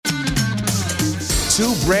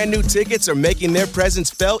2 brand new tickets are making their presence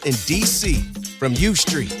felt in D.C. From U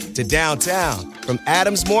Street to downtown, from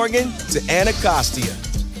Adams Morgan to Anacostia.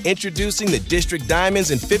 Introducing the District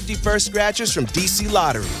Diamonds and 51st Scratchers from D.C.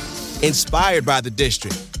 Lottery. Inspired by the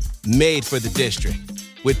District. Made for the District.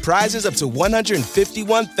 With prizes up to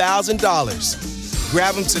 $151,000.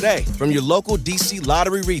 Grab them today from your local D.C.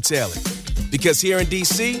 Lottery retailer. Because here in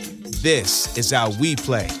D.C., this is how we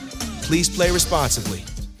play. Please play responsibly.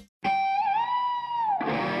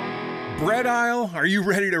 Bread aisle, are you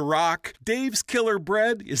ready to rock? Dave's Killer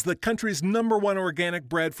Bread is the country's #1 organic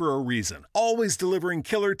bread for a reason. Always delivering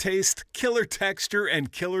killer taste, killer texture,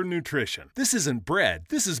 and killer nutrition. This isn't bread.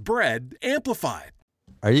 This is bread amplified.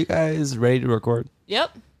 Are you guys ready to record?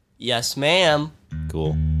 Yep. Yes, ma'am.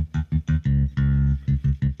 Cool.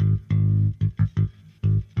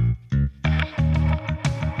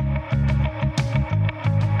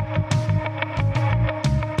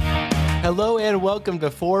 Hello and welcome to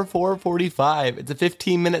 4:45. It's a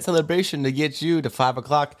 15-minute celebration to get you to 5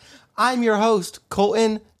 o'clock. I'm your host,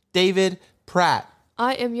 Colton David Pratt.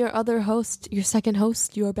 I am your other host, your second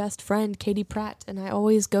host, your best friend, Katie Pratt, and I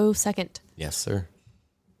always go second. Yes, sir.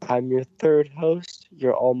 I'm your third host,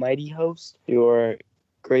 your almighty host, your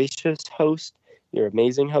gracious host, your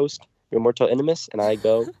amazing host, your mortal enemies, and I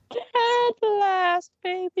go, at last,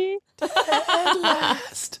 baby. At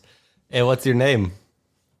last. And what's your name?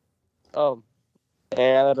 Oh,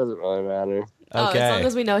 yeah, that doesn't really matter. Oh, as long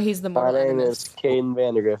as we know he's the My mortal name enemy. is Caden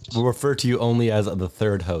Vandergrift. We'll refer to you only as the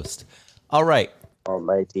third host. All right.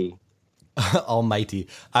 Almighty. Almighty.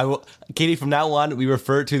 Katie, from now on, we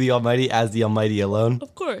refer to the Almighty as the Almighty alone.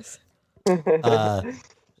 Of course.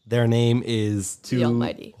 Their name is too The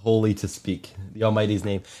Almighty. holy to speak. The Almighty's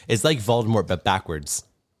name. It's like Voldemort, but backwards.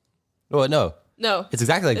 Oh, no. No. It's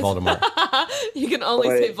exactly like Voldemort. You can only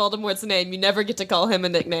say Voldemort's name. You never get to call him a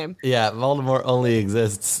nickname. Yeah, Voldemort only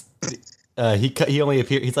exists. He only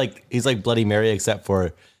appears. He's like Bloody Mary, except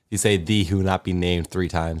for you say "thee who not be named" 3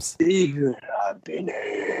 times. He who not be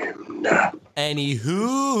named.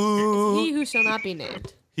 Anywho, He who shall not be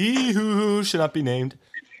named. he who should not be named.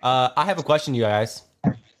 I have a question, you guys.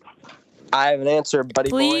 I have an answer, buddy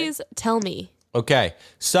Please tell me. Okay,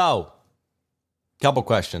 so couple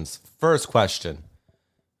questions. First question.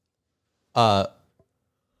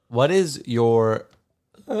 What is your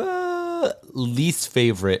least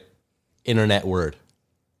favorite internet word?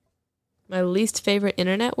 My least favorite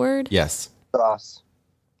internet word? Yes. boy. Sauce.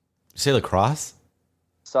 Did you say lacrosse?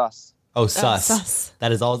 Sus. Oh, sus. Sus.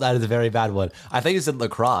 That is a very bad one. I think you said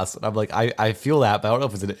lacrosse. And I'm like, I feel that, but I don't know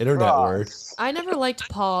if it's an internet word. I never liked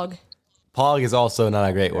Pog. Pog is also not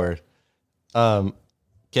a great word.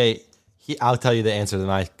 Okay, I'll tell you the answer to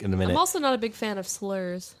mine in a minute. I'm also not a big fan of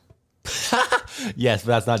slurs. Yes, but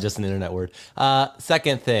that's not just an internet word.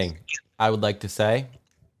 Second thing I would like to say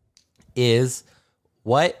is,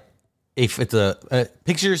 what if it's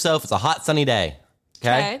picture yourself, it's a hot sunny day.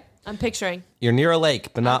 Okay? I'm picturing. You're near a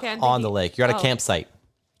lake, but not Okay, I'm on the thinking- lake. You're at a oh. campsite.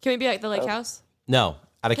 Can we be at the lake house? No,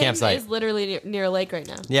 at a Caden campsite. is literally near a lake right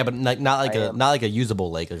now. Yeah, but not like a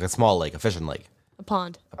usable lake, like a small lake, a fishing lake, A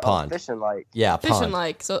pond. a pond. Fishing like. Yeah, a pond. Fishing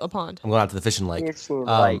lake, so a pond. I'm going out to the fishing lake. Fishing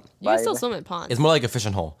like. You can still swim at ponds. It's more like a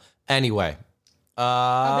fishing hole. Anyway,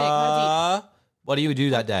 How what do you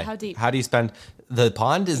do that day? How deep? How do you spend? The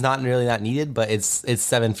pond is not really that needed, but it's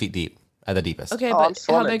 7 feet deep at the deepest. Okay, Oh, I'm but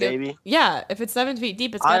how swimming, big? baby. Yeah, if it's 7 feet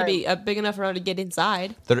deep, it's got to be a big enough room to get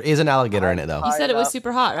inside. There is an alligator in it though. You said it was up.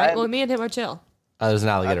 super hot, right? I'm- Well, me and him are chill. There's an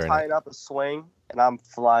I'm alligator in it. tying up a swing and I'm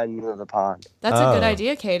flying into the pond. That's a good Oh.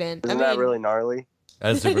 idea, Kaden. Isn't that really gnarly?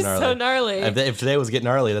 That's super it's gnarly. so gnarly. If today was getting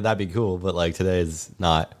gnarly, then that'd be cool. But like today is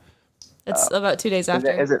not. It's about 2 days Is after.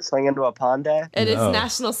 it swing into a pond day? It is No.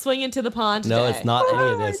 National Swing into the Pond No, Day. it's not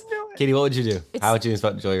any of this. I knew it. Katie, what would you do? It's- How would you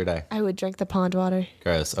enjoy your day? I would drink the pond water.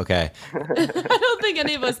 Gross. Okay. I don't think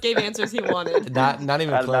any of us gave answers he wanted. Not even I did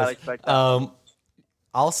not close. expect that.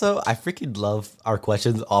 Also, I freaking love our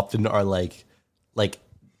questions. Often are like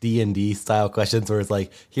D&D style questions where it's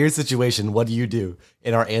like, here's the situation, what do you do?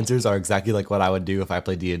 And our answers are exactly like what I would do if I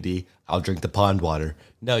played D&D. I'll drink the pond water.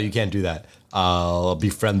 No, you can't do that. I'll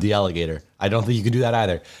befriend the alligator. I don't think you can do that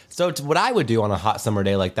either. So what I would do on a hot summer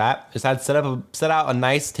day like that is I'd set out a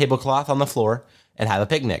nice tablecloth on the floor and have a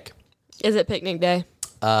picnic. Is it picnic day?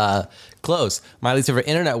 Close. My least favorite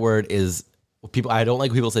internet word is people. I don't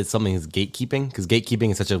like people say something is gatekeeping, because gatekeeping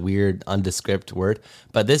is such a weird, undescript word.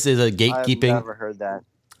 But this is a I've gatekeeping. never heard that.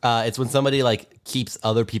 It's when somebody like keeps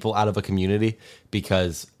other people out of a community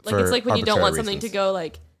because Like it's like when you don't want arbitrary something to reasons. go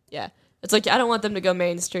like, yeah. It's like I don't want them to go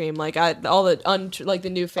mainstream. Like all the the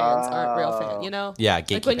new fans aren't real fan. You know? Yeah, Like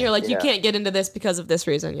when gatekeeping. you're like you can't get into this because of this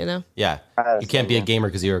reason. You know? Yeah, you can't be a gamer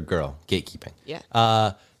because you're a girl. Gatekeeping.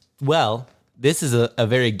 Yeah. Well, this is a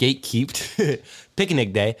very gatekeeped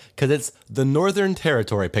picnic day because it's the Northern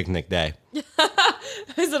Territory picnic day.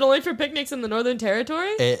 Is it only for picnics in the Northern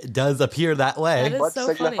Territory? It does appear that way. That is What so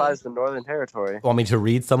signifies funny. the Northern Territory? Want me to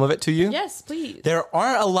read some of it to you? Yes, please. There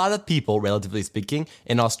are a lot of people, relatively speaking,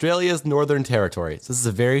 in Australia's Northern Territory. So this is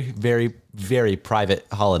a very, very, very private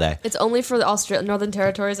holiday. It's only for the Northern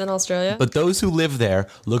Territories in Australia. But those who live there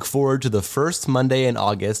look forward to the first Monday in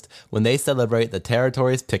August when they celebrate the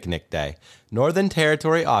Territory's Picnic Day. Northern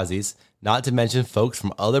Territory Aussies, not to mention folks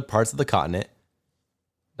from other parts of the continent,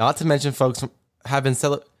 have been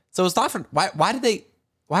celebrating. So it's not for why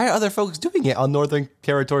are other folks doing it on Northern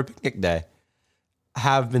Territory Picnic Day?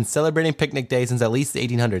 Have been celebrating Picnic Day since at least the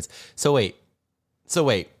 1800s. So wait,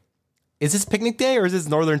 is this Picnic Day or is this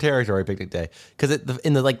Northern Territory Picnic Day? Because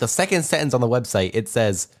in the second sentence on the website it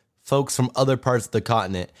says folks from other parts of the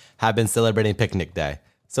continent have been celebrating Picnic Day.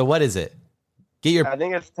 So what is it? I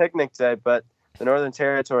think it's Picnic Day, but the Northern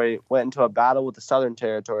Territory went into a battle with the Southern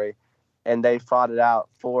Territory, and they fought it out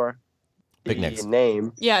for Picnics. the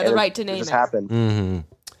name. Yeah, the and right to name just it. happened. Mm-hmm.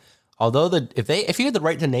 Although if you had the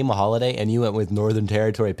right to name a holiday and you went with Northern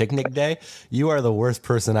Territory Picnic Day, you are the worst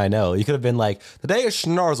person I know. You could have been like, the day is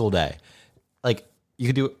Schnozzle Day. Like, you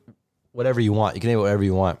could do whatever you want. You can name it whatever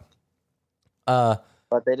you want.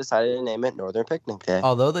 But they decided to name it Northern Picnic Day.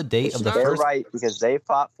 Although the date of the They're first... right because they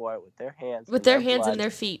fought for it with their hands. With their hands blood, and their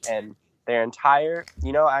feet. and their entire.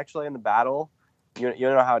 Actually, in the battle, you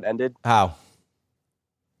know how it ended. How?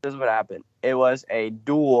 This is what happened. It was a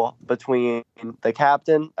duel between the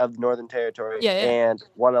captain of the Northern Territory and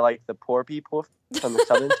one of the poor people from the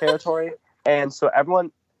Southern Territory, and so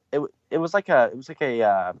everyone, everyone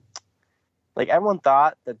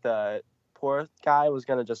thought that the poor guy was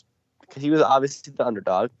gonna just, because he was obviously the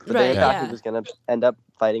underdog, but they thought he was gonna end up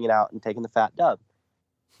fighting it out and taking the fat dub.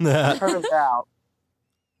 Turns out,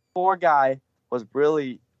 poor guy was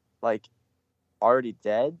really already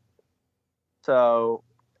dead, so.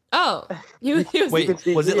 Oh, he was. Wait,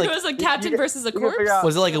 was it it was a captain versus a corpse?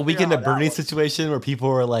 Was it like a Weekend at Bernie's situation where people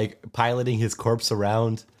were piloting his corpse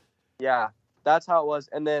around? Yeah, that's how it was.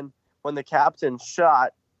 And then when the captain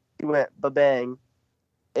shot, he went ba-bang.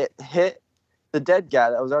 It hit the dead guy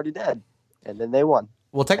that was already dead, and then they won.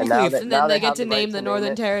 Well, technically, and then they get to name the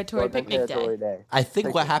Northern Territory Picnic Day. I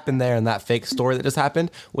think what happened there in that fake story that just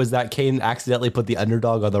happened was that Caden accidentally put the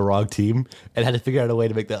underdog on the wrong team and had to figure out a way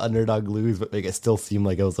to make the underdog lose, but make it still seem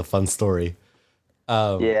like it was a fun story.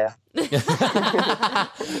 Yeah.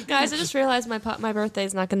 Guys, I just realized my birthday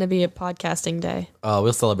is not going to be a podcasting day.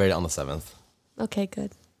 We'll celebrate it on the 7th. Okay,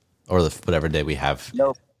 good. Or whatever day we have.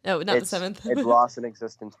 Nope. No, not the 7th. It's lost in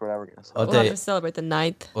existence. We're never gonna celebrate. We'll have to celebrate the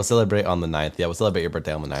 9th. We'll celebrate on the 9th. Yeah, we'll celebrate your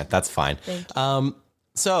birthday on the 9th. That's fine. Thank you.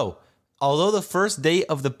 So, although the first date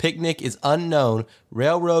of the picnic is unknown,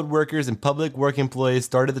 railroad workers and public work employees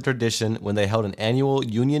started the tradition when they held an annual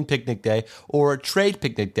Union Picnic Day or a Trade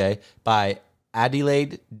Picnic Day by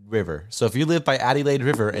Adelaide River. So if you live by Adelaide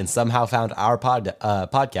River and somehow found our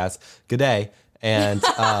podcast, good day. And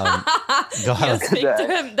go have Speak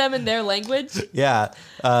to them in their language. yeah.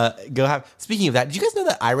 Go have. Speaking of that, did you guys know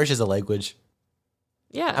that Irish is a language?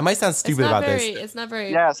 Yeah. I might sound stupid about this. It's not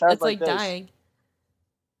very. Yeah, it sounds it's like this. dying.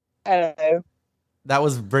 Hello. That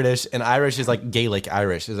was British, and Irish is like Gaelic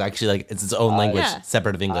Irish. It's actually it's its own language, Yeah.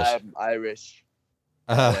 separate of English. I'm Irish.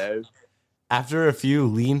 After a few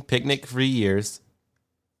lean picnic-free years,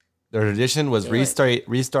 the tradition was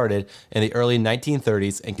restarted in the early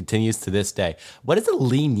 1930s and continues to this day. What is a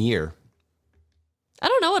lean year? I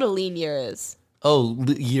don't know what a lean year is. Oh,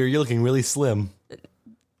 year, you're looking really slim.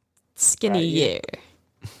 Skinny year.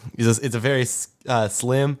 It's a very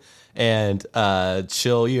slim and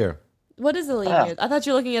chill year. What is a lean year? I thought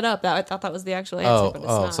you were looking it up. I thought that was the actual answer, but it's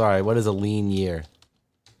not. Sorry. What is a lean year?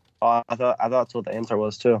 Oh, I thought that's what the answer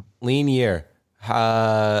was too. Lean year.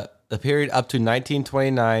 The period up to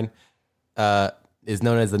 1929 is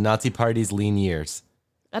known as the Nazi Party's lean years.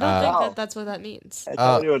 I don't think that's what that means. I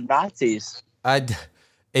thought you were Nazis.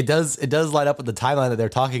 It does line up with the timeline that they're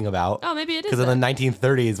talking about. Oh, maybe it is. Because in the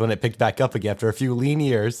 1930s, when it picked back up again after a few lean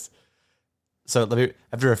years. So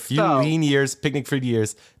after a few lean years, picnic-free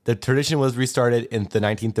years, the tradition was restarted in the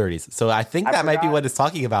 1930s. So I think that might be what it's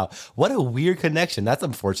talking about. What a weird connection. That's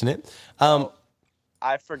unfortunate.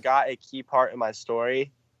 I forgot a key part in my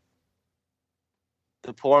story.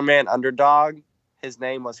 The poor man underdog, his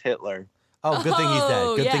name was Hitler. Oh, good thing he's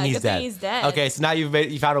dead. Good thing he's dead. Okay, so now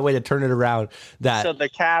you found a way to turn it around. So the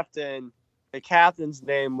captain The captain's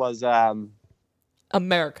name was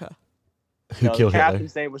America. Who killed the Hitler?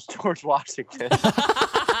 captain's name was George Washington.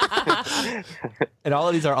 And all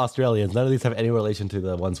of these are Australians. None of these have any relation to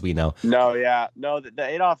the ones we know. No, the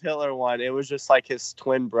Adolf Hitler one, it was just like his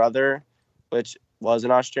twin brother, which was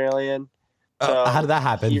an Australian. So how did that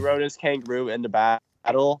happen? He rode his kangaroo into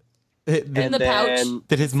battle. In the pouch.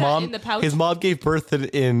 Did his mom? His mom gave birth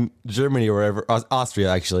in Germany or wherever, Austria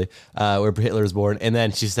actually, where Hitler was born, and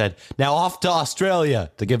then she said, "Now off to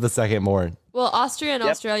Australia to give the second born." Well, Austria and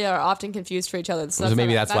Australia are often confused for each other. So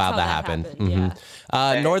maybe that's why that happened. Yeah.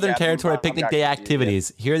 Northern Territory Picnic Day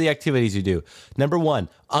activities. Here are the activities you do. Number 1,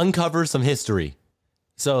 uncover some history.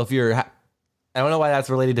 So if you're, I don't know why that's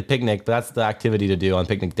related to picnic, but that's the activity to do on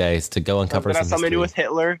picnic days, to go uncover some history. Something to do with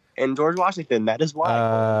Hitler and George Washington. That is why.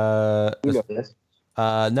 You know this.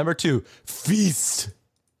 Number 2, feast.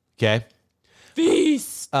 Okay.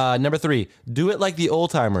 Feast. Number 3, do it like the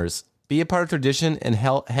old timers. Be a part of tradition and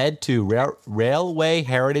head to Railway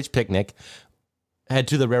Heritage Picnic. Head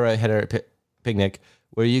to the Railway Heritage Picnic,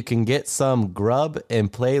 where you can get some grub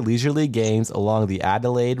and play leisurely games along the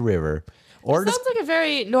Adelaide River. Or sounds like a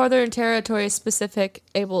very Northern Territory specific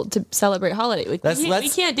able to celebrate holiday. We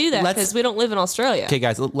can't do that because we don't live in Australia. Okay,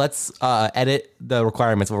 guys, let's edit the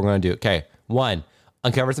requirements of what we're going to do. Okay, 1,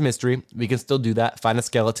 uncover some history. We can still do that. Find a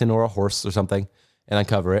skeleton or a horse or something and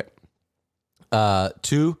uncover it.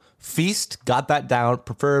 2, feast. Got that down,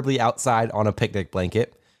 preferably outside on a picnic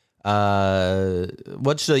blanket.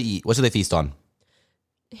 What should they eat? What should they feast on?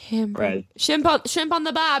 Bread. Shrimp on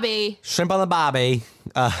the barbie. Shrimp on the barbie.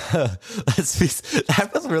 Let's feast.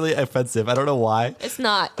 That was really offensive. I don't know why. It's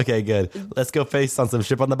not. Okay, good. Let's go feast on some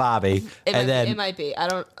shrimp on the barbie. It might be. I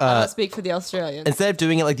don't speak for the Australians. Instead of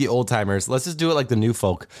doing it like the old timers, let's just do it like the new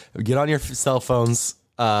folk. Get on your cell phones,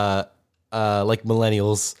 like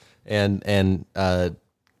millennials, and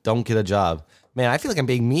don't get a job. Man, I feel like I'm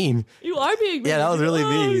being mean. You are being mean. Yeah, that was really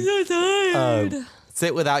mean. I'm so tired.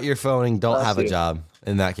 Sit without your phone and don't have a job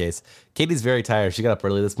in that case. Katie's very tired. She got up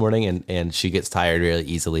early this morning and she gets tired really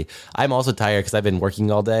easily. I'm also tired because I've been working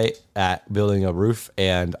all day at building a roof,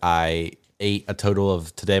 and I ate a total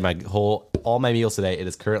of today, all my meals today. It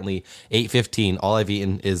is currently 8:15. All I've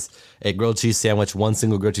eaten is a grilled cheese sandwich, one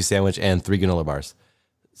single grilled cheese sandwich, and 3 granola bars.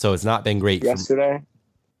 So it's not been great. Yesterday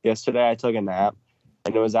I took a nap,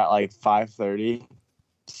 and it was at like 5:30.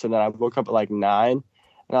 So then I woke up at like 9,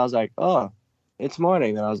 and I was like, oh, it's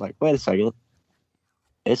morning. Then I was like, wait a second.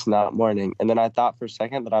 It's not morning. And then I thought for a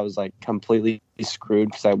second that I was like completely screwed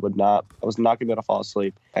because I was not going to be able to fall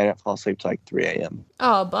asleep. I didn't fall asleep till like 3 a.m.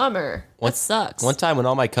 Oh, bummer. That sucks. One time when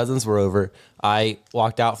all my cousins were over, I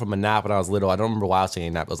walked out from a nap when I was little. I don't remember why I was taking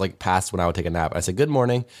a nap. It was like past when I would take a nap. I said, good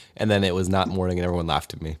morning. And then it was not morning and everyone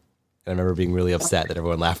laughed at me. And I remember being really upset that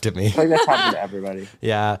everyone laughed at me. I think that's happened to everybody.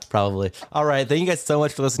 Yeah, probably. All right. Thank you guys so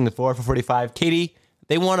much for listening to 4 for 45. Katie,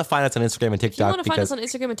 they want to find us on Instagram and TikTok. You want to find us on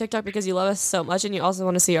Instagram and TikTok because you love us so much, and you also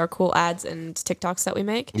want to see our cool ads and TikToks that we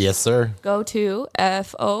make. Yes, sir. Go to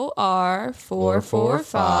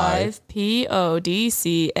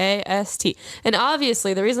FOR445PODCAST. And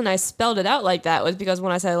obviously, the reason I spelled it out like that was because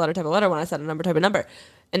when I said a letter, type a letter. When I said a number, type a number.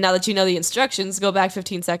 And now that you know the instructions, go back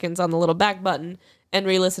 15 seconds on the little back button and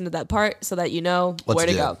re-listen to that part so that you know where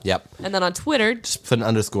to go. Yep. And then on Twitter, just put an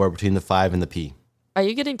underscore between the 5 and the P. Are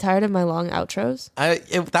you getting tired of my long outros?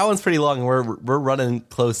 That one's pretty long, and we're running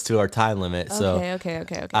close to our time limit.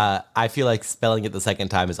 Okay. I feel like spelling it the second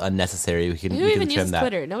time is unnecessary. We can Who even trim uses that.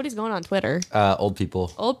 Twitter? Nobody's going on Twitter. Old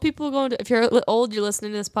people. Old people going to. If you're old, you're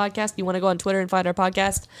listening to this podcast, you want to go on Twitter and find our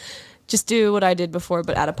podcast. Just do what I did before,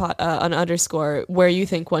 but add an underscore where you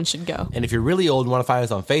think one should go. And if you're really old and want to find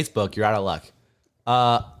us on Facebook, you're out of luck.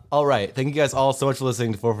 All right. Thank you guys all so much for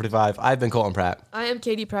listening to 445. I've been Colton Pratt. I am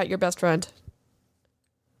Katie Pratt, your best friend.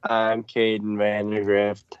 I'm Caden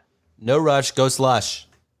Vandergrift. No rush. Go slush.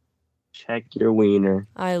 Check your wiener.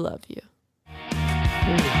 I love you.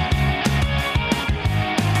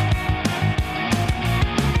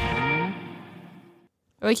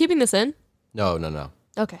 Are we keeping this in? No.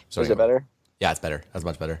 Okay. Sorry. Is it better? Yeah, it's better. That's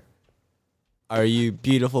much better. Are you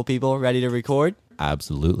beautiful people ready to record?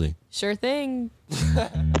 Absolutely. Sure thing.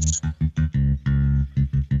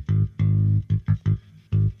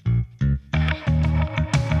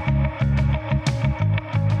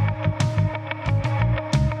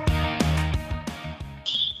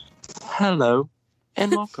 Hello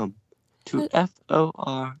and welcome to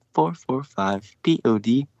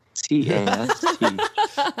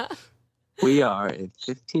FOR445PODCAST. We are a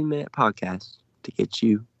 15-minute podcast to get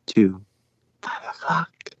you to 5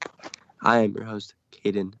 o'clock. I am your host,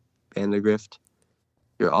 Caden Vandergrift,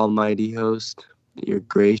 your almighty host, your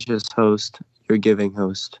gracious host, your giving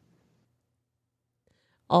host.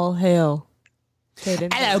 All hail.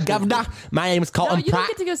 Caden. Hello, Governor. My name is No, Colton you don't Pratt,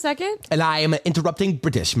 get to go second. and I am an interrupting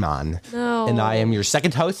British man. No. And I am your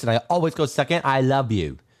second host, and I always go second. I love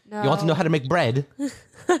you. You want to know how to make bread?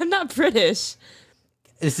 I'm not British.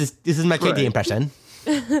 This is my KD impression.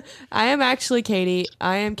 I am actually Katie.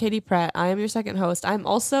 I am Katie Pratt. I am your second host. I'm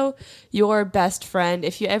also your best friend.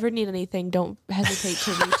 If you ever need anything, don't hesitate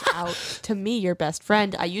to reach out to me, your best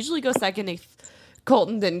friend. I usually go second if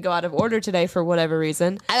Colton didn't go out of order today for whatever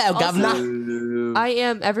reason. Hello, Also, Governor. I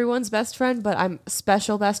am everyone's best friend, but I'm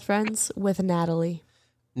special best friends with Natalie.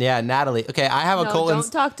 Yeah, Natalie. Okay, I have a No, Colton's.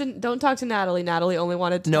 don't talk to Natalie. Natalie only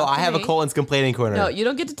wanted to No, talk to I have me. a Colton's complaining corner. No, you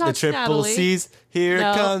don't get to talk The to triple Natalie. C's. Here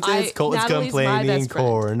No, comes his Colton's Natalie's my complaining best friend.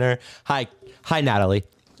 corner. Hi, Natalie.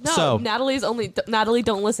 No, So, Natalie,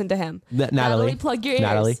 don't listen to him. Natalie, plug your ears.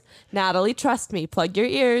 Natalie. Natalie, trust me, plug your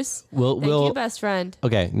ears. Thank you, best friend.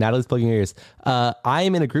 Okay, Natalie's plugging her ears. I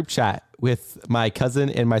am in a group chat with my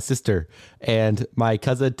cousin and my sister, and my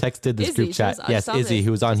cousin texted this Izzy, group chat. I Yes, saw Izzy, this.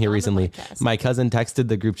 who was on here On the recently. podcast. My cousin texted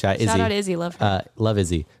the group chat. Izzy, Shout out Izzy, love her. love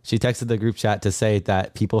Izzy. She texted the group chat to say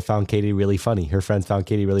that people found Katie really funny. Her friends found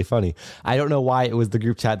Katie really funny. I don't know why it was the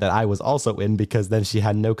group chat that I was also in, because then she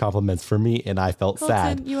had no compliments for me, and I felt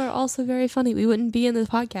sad. Colton, you are also very funny. We wouldn't be in the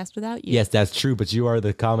podcast without you. Yes, that's true, but you are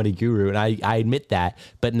the comedy guru, and I admit that.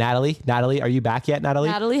 But Natalie, are you back yet, Natalie?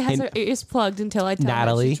 Natalie has Hey, her ears plugged until I tell her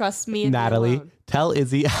Natalie, she trusts me and me Natalie, alone. tell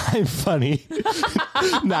Izzy I'm funny.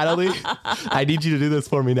 Natalie, I need you to do this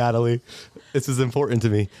for me, Natalie. This is important to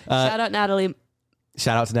me. Shout out Natalie.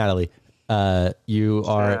 Shout out to Natalie. You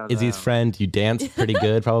are Shout Izzy's out. friend. You dance pretty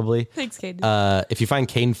good, probably. Thanks, Kaden. If you find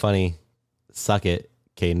Caden funny, suck it,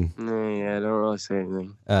 Caden. Yeah, I don't really say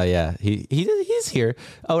anything. Yeah, he's here.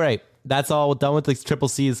 All right, that's all. We're done with the triple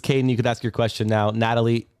C's. Caden, you could ask your question now.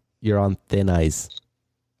 Natalie, you're on thin ice.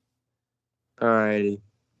 Alrighty.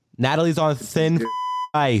 Natalie's on thin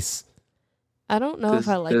ice. I don't know if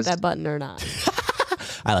I like this- that button or not.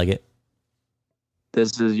 I like it.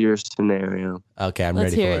 This is your scenario. Okay, I'm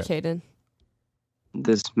Let's ready hear for it, Kaden.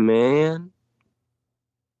 This man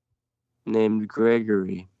named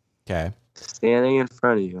Gregory Okay. standing in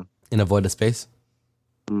front of you. In a void of space?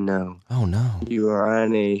 No. Oh, no. You are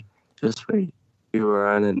on just wait. You are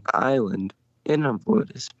on an island in a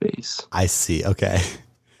void of space. I see. Okay.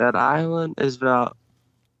 That island is about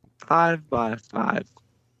 5 by 5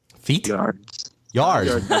 Feet? yards. Yard.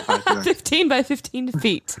 Yards by 5 yards. 15 by 15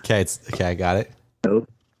 feet. Okay, I got it. Nope.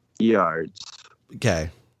 Yards. Okay.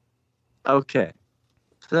 Okay.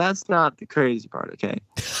 So that's not the crazy part, okay?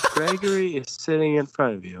 Gregory is sitting in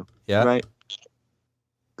front of you. Yeah. Right?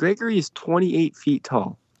 Gregory is 28 feet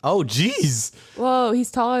tall. Oh, jeez. Whoa, he's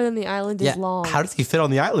taller than the island is long. How does he fit on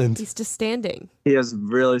the island? He's just standing. He has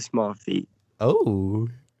really small feet. Oh.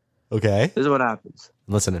 Okay. This is what happens.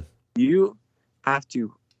 I'm listening. You have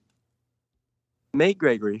to make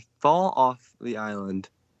Gregory fall off the island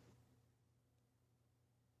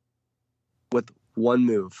with one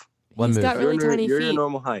move. One He's move. got really tiny You're your feet.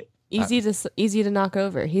 normal height. Easy to knock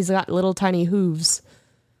over. He's got little tiny hooves.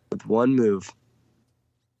 With one move,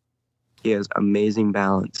 he has amazing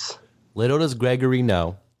balance. Little does Gregory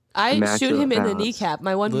know. I shoot Immaculate him in the balance. kneecap.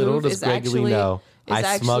 My one Little move does is Gregory actually know.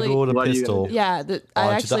 I smuggled a What are you pistol. gonna do? yeah. I onto the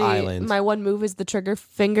actually island. my one move is the trigger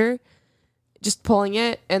finger, just pulling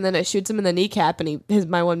it, and then it shoots him in the kneecap, and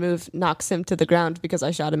my one move knocks him to the ground because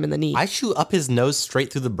I shot him in the knee. I shoot up his nose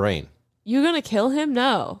straight through the brain. You gonna kill him?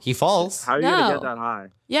 No. He falls. How are you going to No. get that high?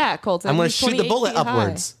 Yeah, Colton. I'm going to he's shoot the 28 bullet feet high.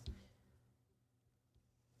 upwards.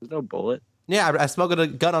 There's no bullet. Yeah, I smuggled a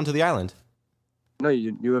gun onto the island. No,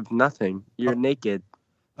 you have nothing. You're naked.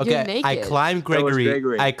 You're Okay, I naked. climb was Gregory.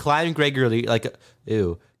 Gregory. I climb Gregory like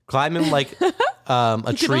climb him like a You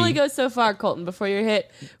can only tree. go so far, Colton, before you're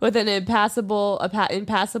hit with an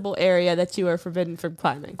impassable area that you are forbidden from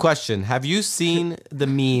climbing. Question: have you seen the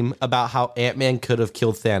meme about how Ant-Man could have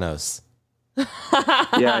killed Thanos?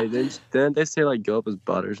 Yeah, didn't they say like go up his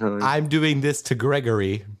butt or something? I'm doing this to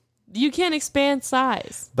Gregory, You can't expand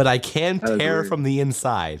size. but I can That was tear weird. from the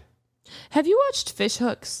inside. Have you watched Fish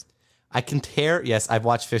Hooks? I can tear. Yes, I've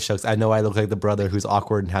watched Fish Hooks. I know I look like the brother who's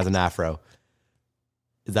awkward and has an afro.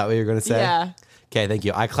 Is that what you're gonna say? Yeah. Okay, thank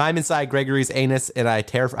you. I climb inside Gregory's anus and I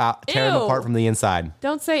tear him Ew. apart from the inside.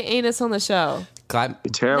 Don't say anus on the show. Climb.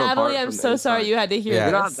 You tear him Natalie, apart I'm from the so sorry inside. you had to hear Yeah.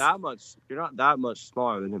 You're this. not that much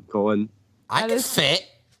smaller than him, Colin. I That can is- fit.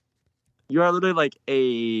 You are literally like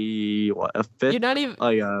a fifth. You're not even.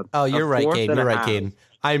 Like a. Oh, a you're right, fourth Caden. and You're a right, half. Caden.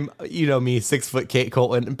 I'm, you know me, 6 foot Kate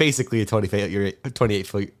Colton, basically a 28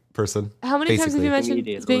 foot person. How many times have basically. you mentioned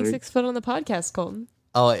Immediate being alert. 6 foot on the podcast, Colton?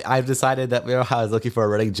 Oh, I've decided that how I was looking for a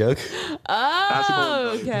running joke.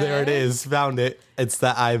 Oh, Colton. okay. There it is. Found it. It's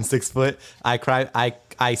that I'm 6 foot. I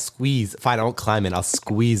I squeeze. Fine, I won't climb in. I'll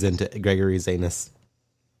squeeze into Gregory's anus.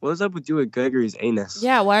 What is up with you with Gregory's anus?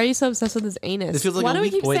 Yeah, why are you so obsessed with his anus? This feels like why a do we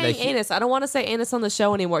weak keep point saying that he- anus? I don't want to say anus on the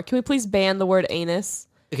show anymore. Can we please ban the word anus?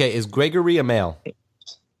 Okay, is Gregory a male?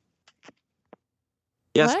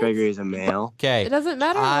 Yes, What? Gregory is a male. Okay. It doesn't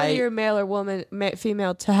matter whether you're male or woman,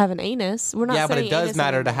 female, to have an anus. We're not. Yeah, but saying it does anus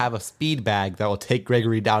matter to anymore. have a speed bag that will take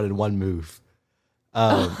Gregory down in one move.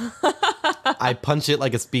 I punch it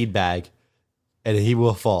like a speed bag, and he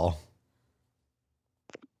will fall.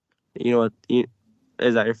 You know what?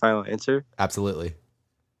 Is that your final answer? Absolutely.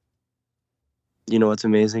 You know what's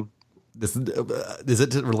amazing? This is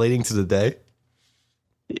it relating to the day?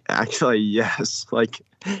 Actually, yes. Like,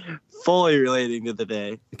 fully relating to the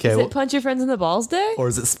day. Okay. Is it punch your friends in the balls day? Or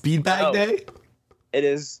is it speed bag No. day? It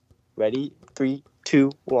is. Ready? 3, 2,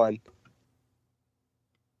 1.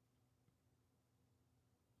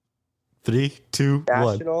 3, 2,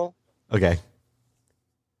 1. National Okay.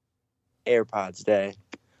 AirPods Day.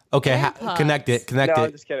 Okay. AirPods. Connect it. Connect No, it.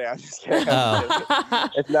 I'm just kidding. I'm just kidding. Oh.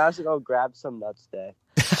 It's National Grab Some Nuts Day.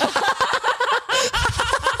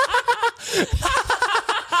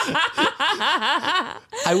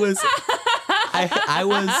 I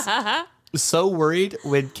was so worried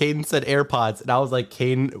when Caden said AirPods, and I was like,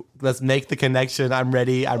 Caden, let's make the connection. I'm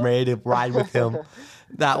ready. I'm ready to ride with him.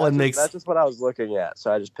 That's just what I was looking at,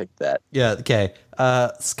 so I just picked that. Yeah, okay.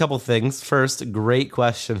 A couple things. First, great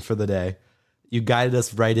question for the day. You guided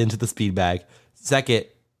us right into the speed bag. Second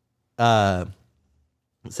thing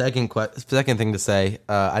to say,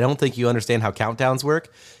 I don't think you understand how countdowns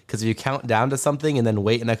work, because if you count down to something and then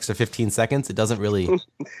wait an extra 15 seconds, it doesn't really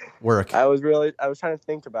work. I was trying to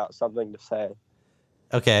think about something to say,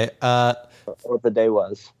 Okay. what the day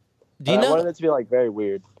was. Do you I know? wanted it to be like very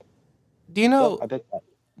weird. Do you know I picked that.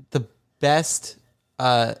 the best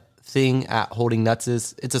thing at holding nuts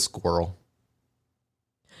is? It's a squirrel.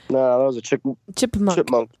 No, that was a Chipmunk.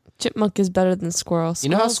 chipmunk. Chipmunk is better than squirrel. You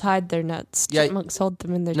know how Squirrels hide their nuts. Yeah, Chipmunks hold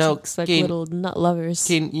them in their no, cheeks like Kane- little nut lovers.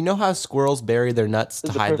 Kane, you know how squirrels bury their nuts This to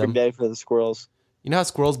is the hide perfect them? day for the squirrels. You know how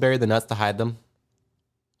squirrels bury the nuts to hide them?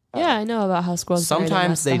 Yeah, I know about how squirrels bury their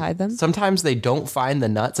nuts to hide them. Sometimes they don't find the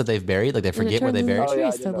nuts that they've buried, like they And it forget where they turns into buried. Oh, yeah,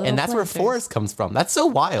 I trees, do the know. little And that's where planters. forest comes from. That's so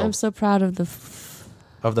I'm wild. so proud of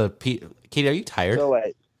the Katie, are you tired? So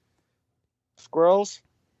wait, squirrels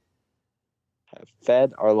have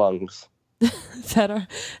fed our lungs.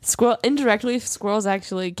 squirrel. Indirectly, squirrels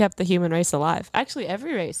actually kept the human race alive. Actually,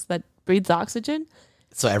 every race that breathes oxygen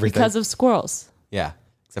So everything. because of squirrels. Yeah,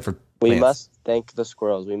 except for We plants. must thank the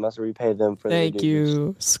squirrels. We must repay them for their Thank duties.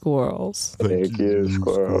 you, squirrels. Thank you,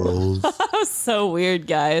 squirrels. That was so weird,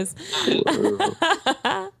 guys.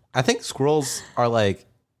 I think squirrels are like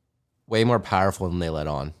way more powerful than they let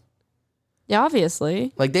on. Yeah,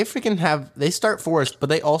 obviously. Like they they start forest, but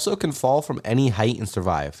they also can fall from any height and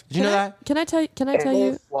survive. Did you know that? Can I tell They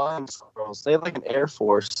you? have flying squirrels. They have like an air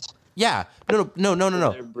force. Yeah. No.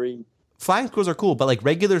 Their breed. Flying squirrels are cool, but like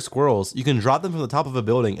regular squirrels, you can drop them from the top of a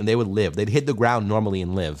building and they would live. They'd hit the ground normally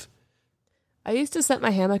and live. I used to set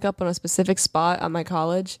my hammock up on a specific spot at my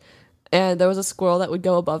college, and there was a squirrel that would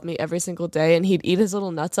go above me every single day, and he'd eat his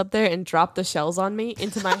little nuts up there and drop the shells on me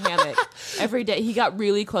into my hammock every day. He got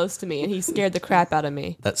really close to me, and he scared the crap out of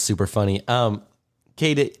me. That's super funny.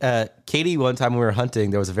 Katie, one time when we were hunting,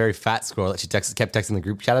 there was a very fat squirrel that she kept texting the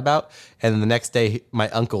group chat about. And then the next day, my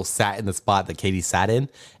uncle sat in the spot that Katie sat in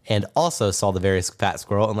and also saw the very fat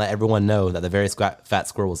squirrel and let everyone know that the very fat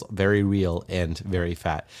squirrel was very real and very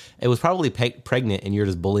fat. It was probably pregnant and you're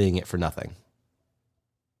just bullying it for nothing.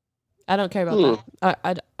 I don't care about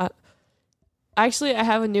that. Actually, I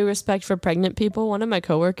have a new respect for pregnant people. One of my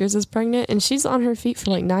coworkers is pregnant, and she's on her feet for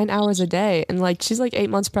like 9 hours a day, and like she's like 8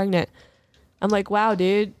 months pregnant. I'm like, wow,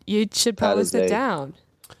 dude, you should probably sit down.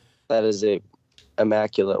 That is a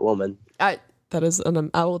immaculate woman. I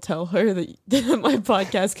will tell her that my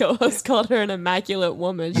podcast co-host called her an immaculate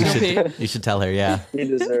woman. You should tell her, yeah. She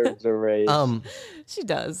deserves a raise. She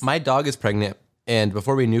does. My dog is pregnant, and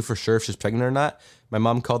before we knew for sure if she's pregnant or not, my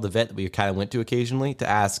mom called the vet that we kind of went to occasionally to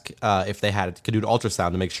ask if they could do an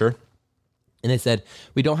ultrasound to make sure. And they said,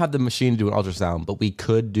 we don't have the machine to do an ultrasound, but we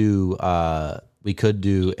could do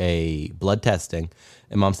a blood testing.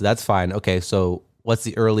 And mom said, that's fine. Okay, so what's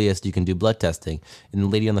the earliest you can do blood testing? And the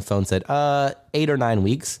lady on the phone said, 8 or 9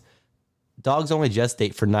 weeks. Dogs only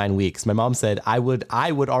gestate for 9 weeks. My mom said, I would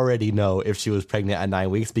already know if she was pregnant at 9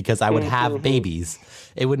 weeks because I would have babies.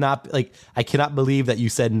 It would not, like, I cannot believe that you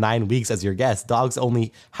said 9 weeks as your guess.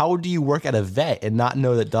 How do you work at a vet and not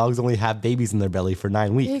know that dogs only have babies in their belly for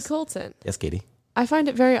 9 weeks? Hey, Colton. Yes, Katie. I find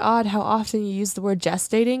it very odd how often you use the word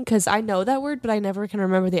gestating, because I know that word, but I never can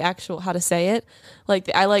remember the actual how to say it.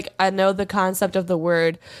 I know the concept of the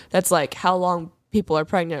word that's like how long people are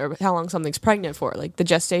pregnant or how long something's pregnant for, like the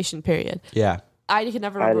gestation period. Yeah. I can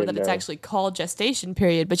never remember that it's actually called gestation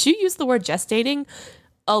period, but you use the word gestating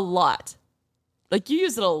a lot. Like, you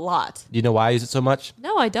use it a lot. Do you know why I use it so much?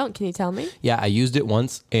 No, I don't. Can you tell me? Yeah, I used it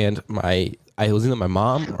once, and I was either my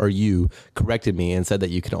mom or you corrected me and said that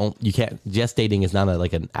you can't. Gestating is not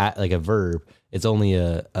a verb. It's only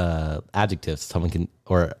a adjective. Someone can,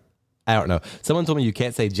 or I don't know. Someone told me you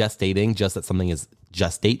can't say gestating, just that something is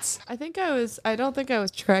gestates. I don't think I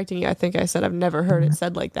was correcting you. I think I said I've never heard it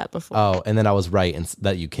said like that before. Oh, and then I was right, and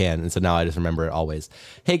that you can, and so now I just remember it always.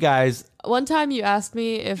 Hey guys. One time you asked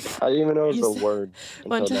me if I didn't even know it was a word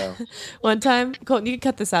until now. One time, Colton, you can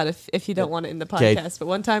cut this out if you don't want it in the podcast. But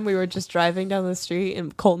one time we were just driving down the street,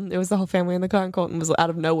 and Colton, it was the whole family in the car, and Colton was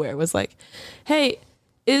out of nowhere was like, "Hey,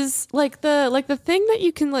 is like the thing that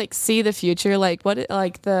you can like see the future, like what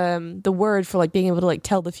like the word for like being able to like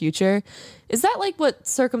tell the future, is that like what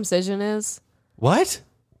circumcision is?" What?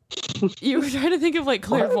 You were trying to think of like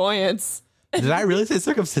clairvoyance. Did I really say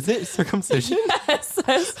circumcision? Yes.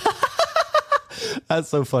 That's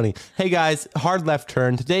so funny. Hey guys, hard left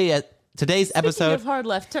turn. Today's episode. Speaking of hard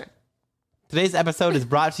left turn. Today's episode is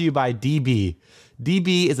brought to you by DB.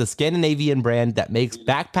 DB is a Scandinavian brand that makes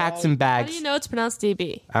backpacks and bags. How do you know it's pronounced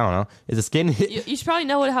DB? I don't know. It's a You should probably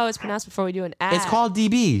know how it's pronounced before we do an ad. It's called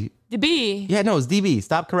DB. DB. Yeah, no, it's DB.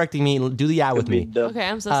 Stop correcting me. Do the ad with me. Okay,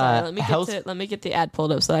 I'm so sorry. Let me get the ad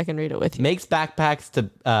pulled up so I can read it with you. Makes backpacks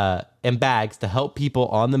and bags to help people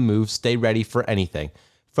on the move stay ready for anything.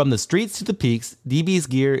 From the streets to the peaks, DB's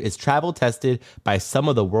gear is travel tested by some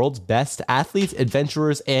of the world's best athletes,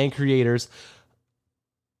 adventurers, and creators.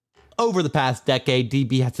 Over the past decade,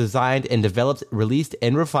 DB has designed and developed, released,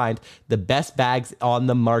 and refined the best bags on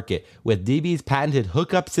the market. With DB's patented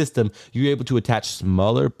hookup system, you're able to attach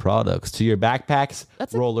smaller products to your backpacks,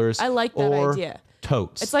 rollers, I like that idea.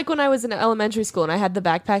 Totes. It's like when I was in elementary school and I had the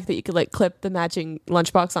backpack that you could like clip the matching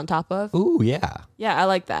lunchbox on top of. Ooh, yeah. Yeah, I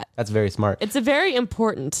like that. That's very smart. It's very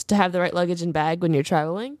important to have the right luggage and bag when you're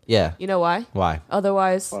traveling. Yeah. You know why? Why?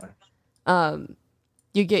 Otherwise,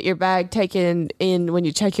 you get your bag taken in when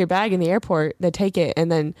you check your bag in the airport. They take it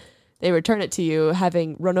and then they return it to you,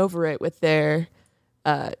 having run over it with their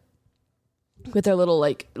little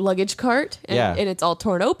like luggage cart, and it's all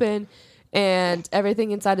torn open. And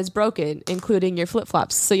everything inside is broken, including your flip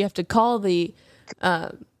flops. So you have to call the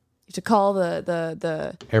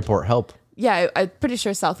airport help. Yeah, I'm pretty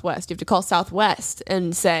sure Southwest. You have to call Southwest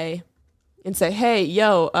and say, hey,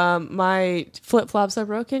 yo, my flip flops are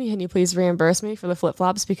broken. Can you please reimburse me for the flip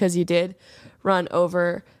flops because you did run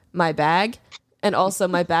over my bag, and also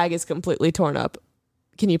my bag is completely torn up.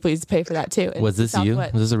 Can you please pay for that too? And was this you?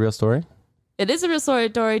 Was this a real story? It is a real story.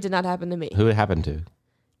 Dory did not happen to me. Who it happened to?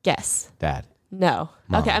 Guess. Dad. No.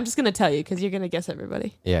 Mom. Okay, I'm just going to tell you because you're going to guess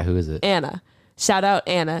everybody. Yeah, who is it? Anna. Shout out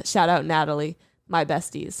Anna. Shout out Natalie. My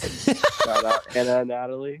besties. Shout out Anna and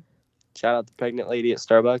Natalie. Shout out the pregnant lady at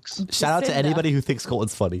Starbucks. Shout out to anybody who thinks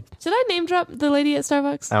Colton's funny. Should I name drop the lady at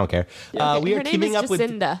Starbucks? I don't care. Okay. We are Her teaming name up is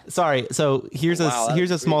Jacinda. with. Sorry. So here's a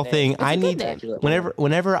small thing. It's a good name.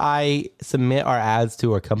 Whenever I submit our ads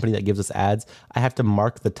to our company that gives us ads, I have to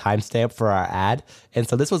mark the timestamp for our ad, and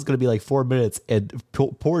so this was going to be like 4 minutes, and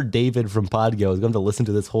poor David from Podgo is going to listen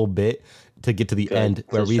to this whole bit to get to the end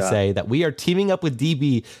where we say that we are teaming up with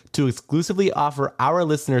DB to exclusively offer our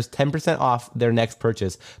listeners 10% off their next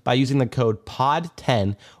purchase by using the code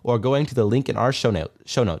POD10 or going to the link in our show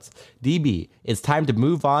notes. DB, it's time to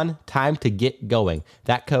move on, time to get going.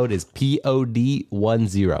 That code is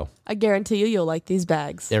POD10. I guarantee you'll like these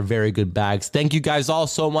bags. They're very good bags. Thank you guys all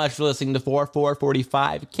so much for listening to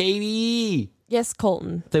 4445. Katie. Yes,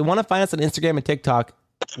 Colton. If they want to find us on Instagram and TikTok,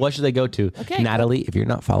 what should they go to? Okay, Natalie, if you're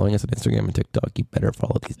not following us on Instagram and TikTok, you better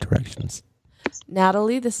follow these directions.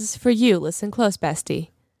 Natalie, this is for you. Listen close, bestie.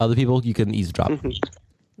 Other people, you can eavesdrop.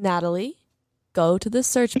 Natalie, go to the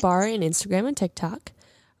search bar in Instagram and TikTok.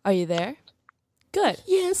 Are you there? Good.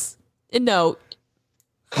 Yes. No.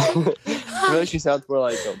 Really, she sounds more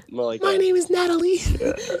like My name is Natalie.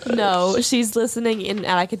 No, she's listening in,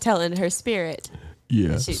 and I can tell in her spirit.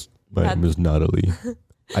 Yes, my name is Natalie.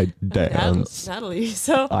 I dance. Natalie,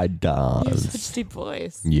 so I you have dance. such deep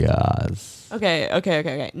voice. Yes.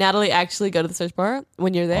 Okay. Natalie, actually go to the search bar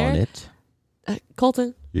when you're there. On it.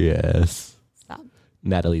 Colton. Yes. Stop.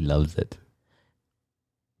 Natalie loves it.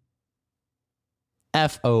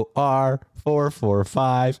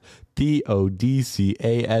 FOR445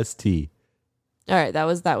 PODCAST. All right, that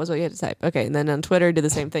was what you had to type. Okay, and then on Twitter, do the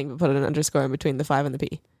same thing, but put an underscore in between the 5 and the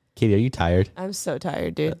P. Katie, are you tired? I'm so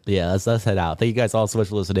tired, dude. Yeah, let's head out. Thank you guys all so much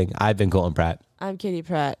for listening. I've been Colton Pratt. I'm Katie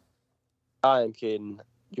Pratt. I'm Caden.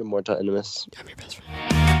 You're Mortal Animus. I'm your best friend.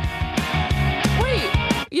 Wait,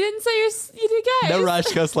 you didn't say you did, guys. No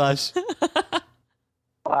rush, go Slush.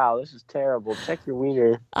 Wow, this is terrible. Check your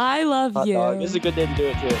wiener. I love Hot you. dog. This is a good day to do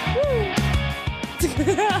it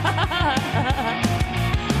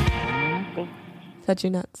too. Touch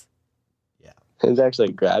your nuts. It's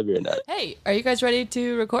actually grab your nut. Hey, are you guys ready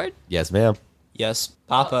to record? Yes, ma'am. Yes,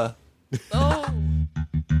 Papa. Oh.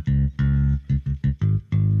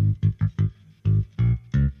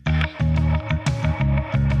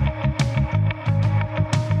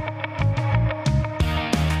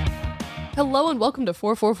 Hello and welcome to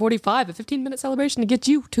 4445, a 15-minute celebration to get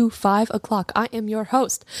you to 5 o'clock. I am your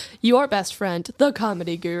host, your best friend, the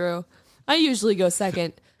comedy guru. I usually go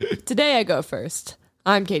second. Today I go first.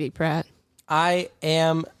 I'm Katie Pratt. I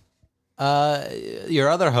am your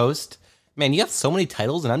other host. Man, you have so many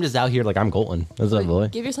titles, and I'm just out here like I'm Colton. What's up, boy?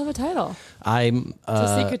 Give yourself a title. I'm.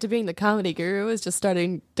 The secret to being the comedy guru is just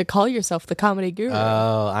starting to call yourself the comedy guru.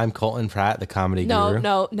 I'm Colton Pratt, the comedy guru.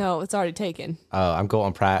 No, it's already taken. I'm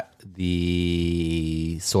Colton Pratt,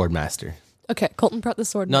 the sword master. Okay, Colton Pratt, the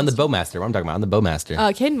sword No, I'm the master. bowmaster. What I'm talking about. I'm the bowmaster.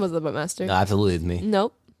 Caden was the bowmaster. No, absolutely, it's me.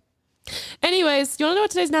 Nope. Anyways, do you want to know what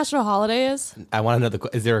today's national holiday is? I want to know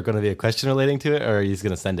is there going to be a question relating to it, or are you just going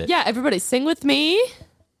to send it? Yeah, everybody sing with me.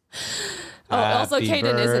 Oh, also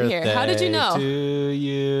Caden isn't here. How did you know? To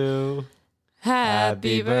you.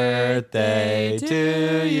 Happy birthday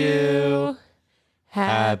to you.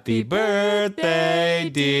 Happy birthday,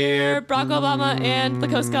 dear Barack Obama and the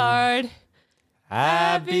Coast Guard.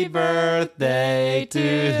 Happy birthday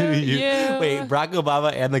to you. Wait, Barack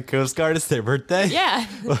Obama and the Coast Guard, it's their birthday? Yeah.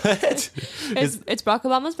 What? It's Barack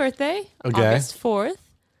Obama's birthday. Okay. August 4th.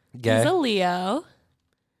 Okay. He's a Leo.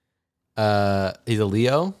 He's a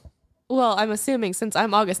Leo? Well, I'm assuming since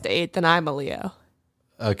I'm August 8th, then I'm a Leo.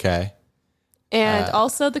 Okay. And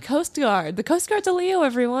also the Coast Guard. The Coast Guard's a Leo,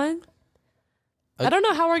 everyone. I don't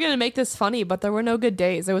know how we're going to make this funny, but there were no good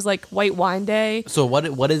days. There was like White Wine Day, So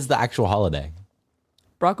what is the actual holiday?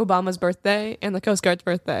 Barack Obama's birthday, and the Coast Guard's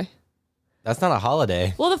birthday. That's not a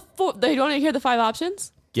holiday. Well, do you want to hear the 5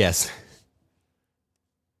 options? Yes.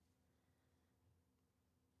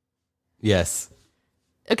 Yes.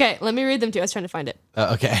 Okay, let me read them to you. I was trying to find it.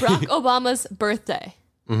 Okay. Barack Obama's birthday.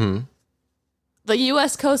 Mm-hmm. The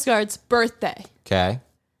U.S. Coast Guard's birthday. Okay.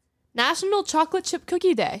 National Chocolate Chip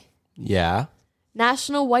Cookie Day. Yeah.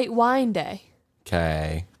 National White Wine Day.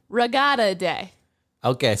 Okay. Regatta Day.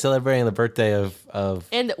 Okay, celebrating the birthday of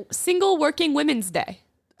And Single Working Women's Day.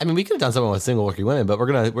 I mean, we could have done something with single working women, but we're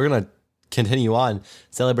gonna continue on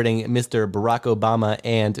celebrating Mr. Barack Obama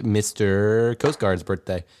and Mr. Coast Guard's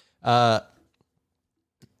birthday.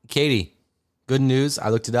 Katie, good news. I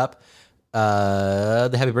looked it up.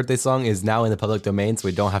 The happy birthday song is now in the public domain, so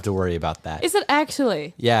we don't have to worry about that. Is it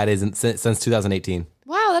actually? Yeah, it is since 2018.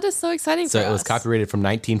 Wow, that is so exciting So for it was us. copyrighted from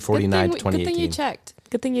 1949 to 2018. Good thing you checked.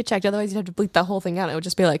 Good thing you checked. Otherwise, you'd have to bleep that whole thing out. It would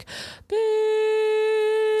just be like, beep,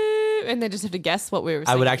 and they just have to guess what we were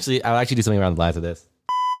saying. I would actually do something around the lines of this.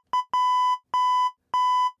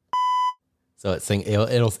 So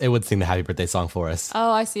it would sing the happy birthday song for us.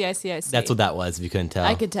 Oh, I see. That's what that was. If you couldn't tell,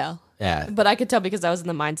 I could tell. Yeah, But I could tell because I was in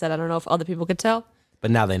the mindset. I don't know if other people could tell.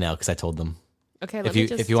 but now they know because I told them. Okay,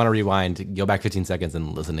 If you want to rewind, go back 15 seconds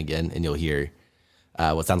and listen again, and you'll hear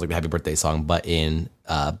what sounds like the happy birthday song, but in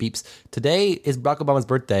beeps. Today is Barack Obama's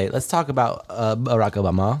birthday. Let's talk about Barack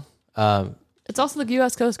Obama. It's also the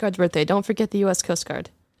U.S. Coast Guard's birthday. Don't forget the U.S. Coast Guard.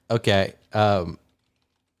 Okay.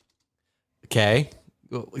 Okay.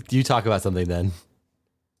 You talk about something then.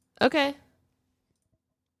 Okay.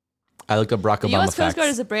 I looked up Barack The Obama U.S. Coast facts. Guard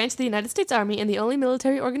is a branch of the United States Army and the only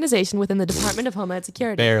military organization within the Department of Homeland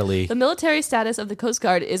Security. Barely. The military status of the Coast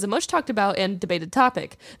Guard is a much talked about and debated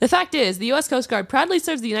topic. The fact is, the U.S. Coast Guard proudly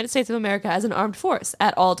serves the United States of America as an armed force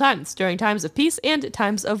at all times, during times of peace and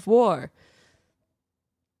times of war.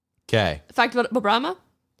 Okay. Fact about Obama?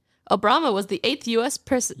 Obama was the 8th U.S.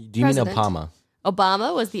 president. Do you mean Obama?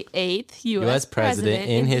 Obama was the 8th U.S. president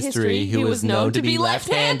in history who was known to be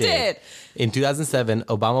left-handed. In 2007,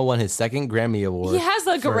 Obama won his second Grammy Award. He has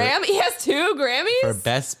a Grammy. He has 2 Grammys for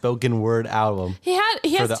Best Spoken Word Album. He had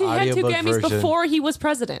two audiobook Grammys version. before he was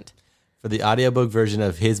president. For the audiobook version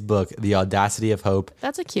of his book, The Audacity of Hope,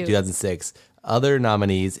 That's a cute. 2006. Other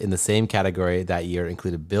nominees in the same category that year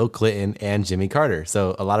included Bill Clinton and Jimmy Carter.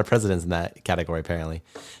 So a lot of presidents in that category, apparently.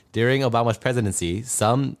 During Obama's presidency,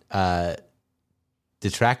 some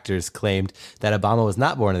detractors claimed that Obama was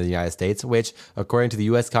not born in the United States, which, according to the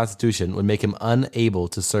U.S. Constitution, would make him unable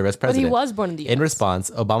to serve as president. But he was born in the U.S. In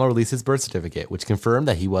response, Obama released his birth certificate, which confirmed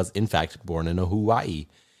that he was, in fact, born in Hawaii.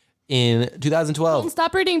 In 2012...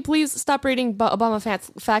 Stop reading, please. Stop reading Obama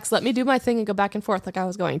facts. Let me do my thing and go back and forth like I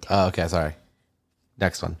was going to. Oh, okay, sorry.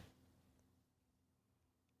 Next one.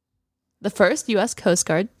 The first U.S. Coast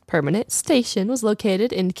Guard permanent station was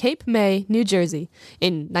located in Cape May, New Jersey,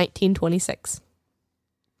 in 1926.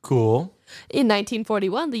 Cool. In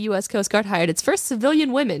 1941, the U.S. Coast Guard hired its first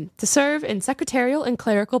civilian women to serve in secretarial and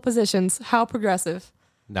clerical positions. How progressive.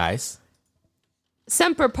 Nice.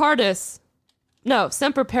 Semper Paratus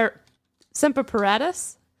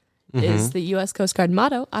is the U.S. Coast Guard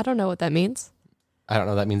motto. I don't know what that means. I don't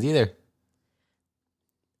know what that means either.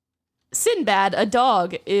 Sinbad, a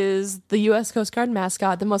dog, is the U.S. Coast Guard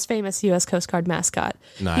mascot, the most famous U.S. Coast Guard mascot.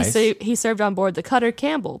 Nice. He served on board the cutter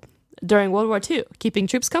Campbell during World War II, keeping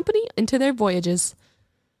troops company into their voyages.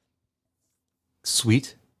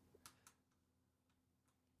 Sweet.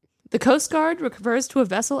 The Coast Guard refers to a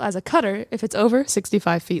vessel as a cutter if it's over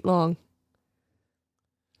 65 feet long.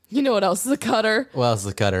 You know what else is a cutter? What else is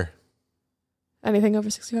a cutter? Anything over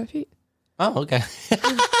 65 feet. Oh, okay.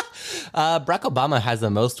 Barack Obama has the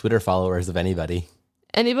most Twitter followers of anybody.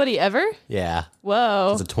 Anybody ever? Yeah.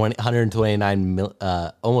 Whoa. It's 129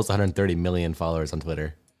 almost 130 million followers on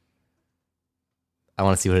Twitter. I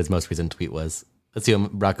want to see what his most recent tweet was. Let's see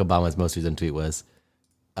what Barack Obama's most recent tweet was.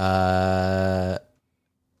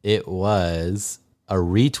 It was a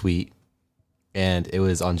retweet, and it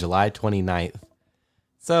was on July 29th.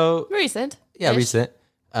 So recent. Yeah, recent.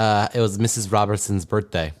 It was Mrs. Robertson's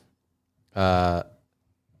birthday.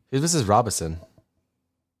 Who's Mrs. Robinson?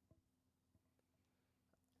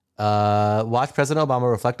 Watch President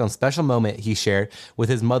Obama reflect on special moment he shared with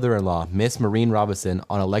his mother-in-law, Miss Maureen Robinson,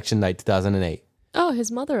 on election night 2008. Oh,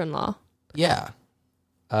 his mother-in-law. Yeah.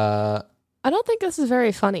 I don't think this is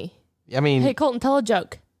very funny. I mean... Hey, Colton, tell a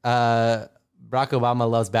joke. Barack Obama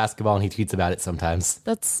loves basketball and he tweets about it sometimes.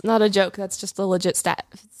 That's not a joke. That's just a legit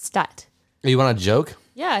stat. You want a joke?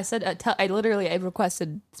 Yeah, I said I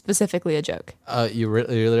requested specifically a joke. You're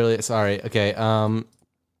literally sorry. Okay.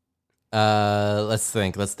 Let's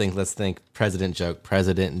think. President jokes.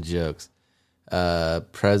 President jokes.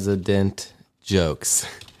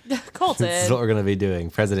 Colton. This is what we're gonna be doing.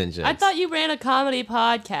 President jokes. I thought you ran a comedy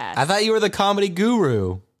podcast. I thought you were the comedy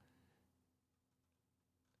guru.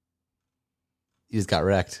 You just got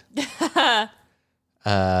wrecked. You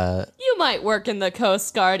might work in the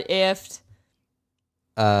Coast Guard if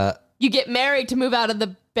you get married to move out of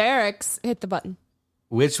the barracks. Hit the button.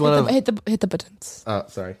 Hit the buttons. Oh,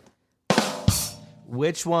 sorry.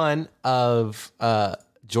 Which one of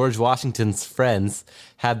George Washington's friends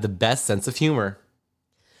had the best sense of humor?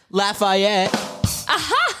 Lafayette.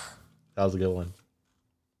 Aha! That was a good one.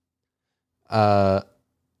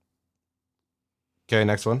 Okay,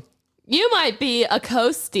 next one. You might be a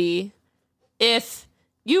coastie if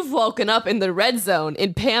you've woken up in the red zone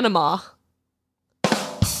in Panama.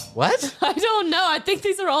 What? I don't know. I think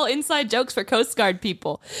these are all inside jokes for Coast Guard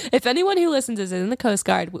people. If anyone who listens is in the Coast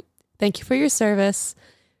Guard, thank you for your service.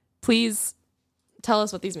 Please tell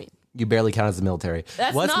us what these mean. You barely count as the military.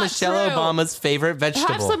 That's What's not Michelle true. Obama's favorite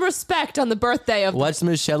vegetable? Have some respect on the birthday of What's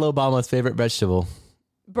Michelle Obama's favorite vegetable?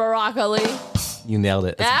 broccoli. You nailed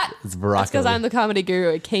it. It's broccoli. That's because I'm the comedy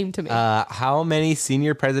guru. It came to me. How many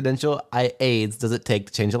senior presidential aides does it take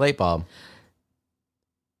to change a light bulb?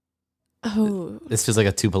 Oh. This feels like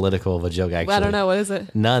a too political of a joke, actually. I don't know. What is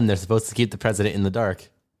it? None. They're supposed to keep the president in the dark.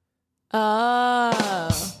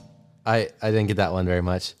 Oh. I didn't get that one very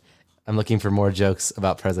much. I'm looking for more jokes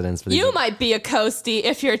about presidents. You might be a coastie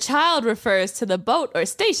if your child refers to the boat or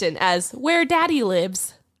station as where daddy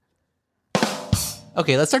lives.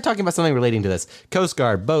 Okay, let's start talking about something relating to this. Coast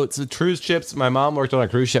Guard, boats, cruise ships. My mom worked on a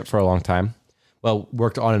cruise ship for a long time. Well,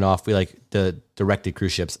 worked on and off. We directed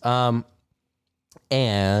cruise ships. And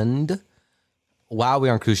while we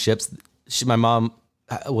were on cruise ships, my mom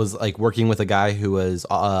was like working with a guy who was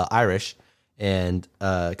Irish. And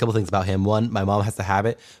a couple things about him. One, my mom has the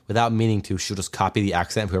habit, without meaning to, she'll just copy the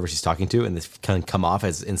accent of whoever she's talking to, and this can come off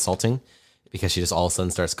as insulting because she just all of a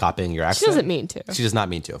sudden starts copying your accent. She doesn't mean to. She does not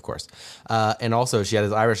mean to, of course. And also, she had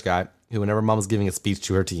this Irish guy who, whenever mom was giving a speech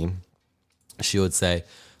to her team, she would say,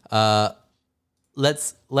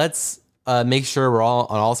 let's make sure we're all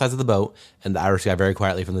on all sides of the boat. And the Irish guy very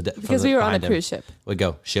quietly because we were on a cruise ship. Would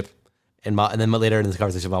go, ship. And then later in this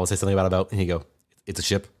conversation, mom would say something about a boat, and he'd go, it's a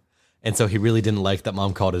ship. And so he really didn't like that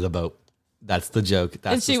mom called it a boat. That's the joke.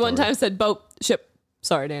 And she one time said boat, ship.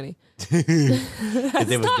 Sorry, Danny. It's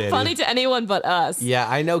not funny to anyone but us. Yeah,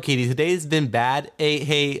 I know, Katie. Today's been bad.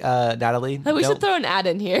 Hey, Natalie. We should throw an ad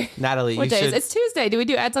in here. Natalie, what you day should. is it? It's Tuesday. Do we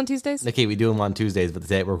do ads on Tuesdays? Okay, we do them on Tuesdays, but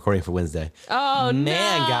today we're recording for Wednesday. Oh, man,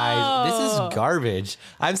 no. guys, this is garbage.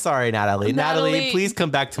 I'm sorry, Natalie. Natalie, please come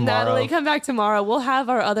back tomorrow. Natalie, come back tomorrow. We'll have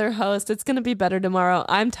our other host. It's going to be better tomorrow.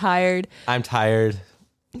 I'm tired.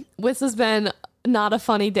 This has been not a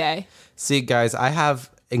funny day. See, guys, I have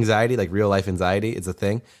anxiety, like real life anxiety. It's a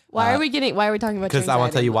thing. Why are we talking about? Because I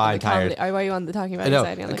want to tell you why I'm tired. Why are you talking about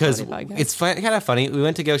anxiety on the because comedy podcast? it's kind of funny. We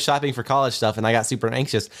went to go shopping for college stuff, and I got super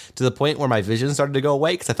anxious to the point where my vision started to go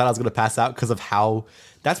away because I thought I was going to pass out because of how.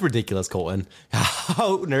 That's ridiculous, Colton.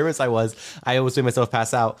 How nervous I was. I always made myself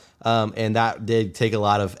pass out, and that did take a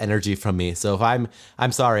lot of energy from me. So if I'm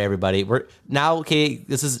sorry, everybody.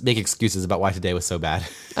 This is make excuses about why today was so bad.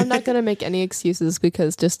 I'm not gonna make any excuses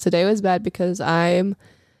because just today was bad because I'm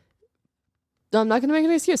not gonna make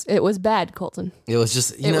an excuse. It was bad, Colton. It was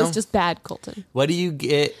just it was just bad, Colton. What do you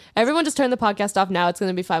get? Everyone just turn the podcast off now. It's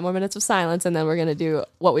gonna be 5 more minutes of silence, and then we're gonna do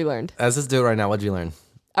what we learned. Let's just do it right now. What did you learn?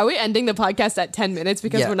 Are we ending the podcast at 10 minutes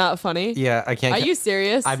because we're not funny? Yeah, I can't. Are you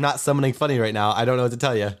serious? I'm not summoning funny right now. I don't know what to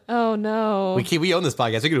tell you. Oh, no. We own this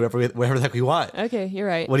podcast. We can do whatever the heck we want. Okay, you're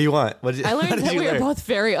right. What do you want? I learned that we were both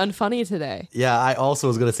very unfunny today. Yeah, I also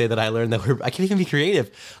was going to say that I learned that I can't even be creative.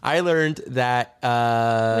 I learned that...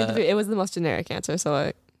 it was the most generic answer,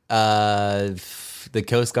 so the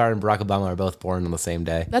Coast Guard and Barack Obama are both born on the same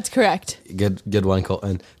day. That's correct. Good one,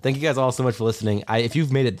 Colton. Thank you guys all so much for listening. If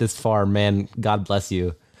you've made it this far, man, God bless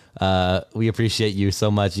you. We appreciate you so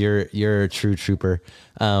much. You're a true trooper.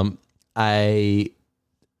 Go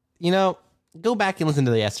back and listen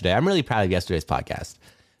to yesterday. I'm really proud of yesterday's podcast.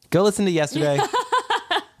 Go listen to yesterday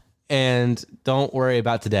and don't worry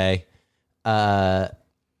about today.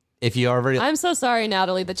 If you already, I'm so sorry,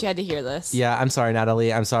 Natalie, that you had to hear this. Yeah, I'm sorry,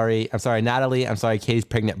 Natalie. I'm sorry, Natalie. I'm sorry, Katie's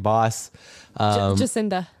pregnant boss.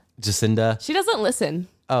 Jacinda. She doesn't listen.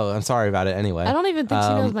 Oh, I'm sorry about it anyway. I don't even think she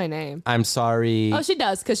knows my name. I'm sorry. Oh, she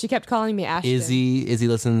does because she kept calling me Ashton. Izzy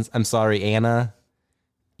listens. I'm sorry, Anna.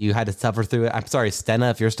 You had to suffer through it. I'm sorry,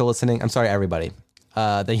 Stenna, if you're still listening. I'm sorry, everybody.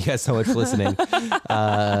 Thank you guys so much for listening.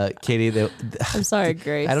 Katie. I'm sorry,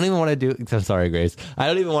 Grace. I'm sorry, Grace. I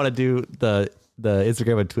don't even want to do the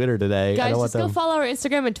Instagram and Twitter today. Guys, just go follow our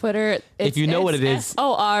Instagram and Twitter. If you know what it is.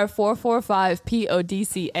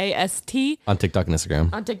 SOR445PODCAST. On TikTok and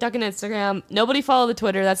Instagram. Nobody follow the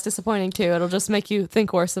Twitter. That's disappointing too. It'll just make you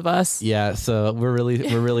think worse of us. Yeah, so we're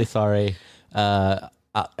really sorry. I'm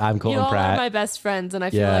Colton Pratt. You all are my best friends, and I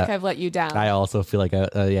feel like I've let you down. I also feel like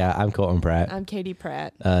I'm Colton Pratt. I'm Katie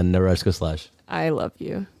Pratt. Narushka Slush. I love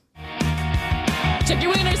you. Check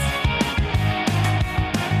your wieners.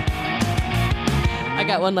 I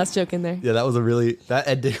got one last joke in there. Yeah, that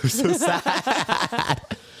ending was so sad.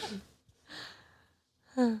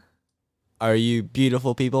 Are you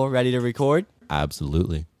beautiful people ready to record?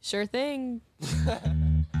 Absolutely. Sure thing.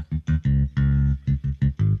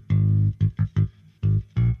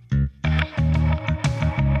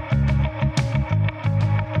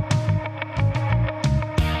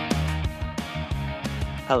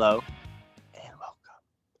 Hello, and welcome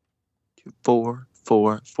to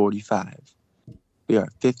 445. We are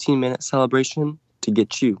a 15-minute celebration to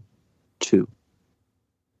get you to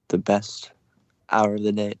the best hour of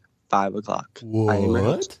the day, 5 o'clock. What? I am your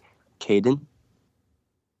host, Caden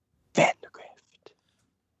Vandergrift.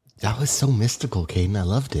 That was so mystical, Caden. I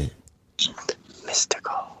loved it.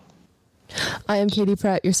 Mystical. I am Katie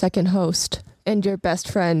Pratt, your second host and your best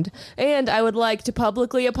friend. And I would like to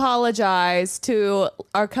publicly apologize to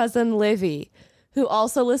our cousin Livy, who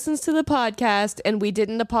also listens to the podcast, and we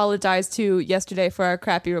didn't apologize to yesterday for our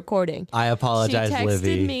crappy recording. I apologize, Livy. She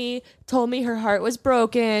texted me, told me her heart was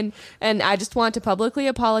broken, and I just want to publicly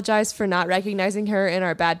apologize for not recognizing her in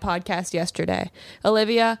our bad podcast yesterday.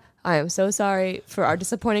 Olivia, I am so sorry for our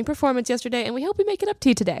disappointing performance yesterday, and we hope we make it up to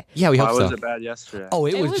you today. Yeah, we hope so. Why was it bad yesterday? Oh,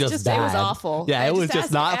 it was just bad. It was awful. Yeah, it was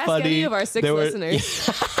just not funny. Any of our 6 listeners.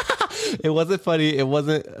 It wasn't funny. There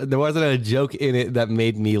wasn't a joke in it that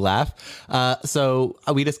made me laugh. So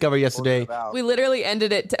we discovered yesterday. We literally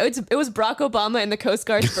ended it. It was Barack Obama and the Coast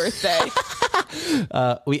Guard's birthday.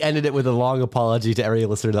 We ended it with a long apology to every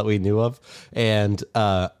listener that we knew of, and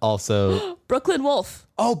also Brooklyn Wolf.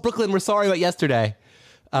 Oh, Brooklyn, we're sorry about yesterday.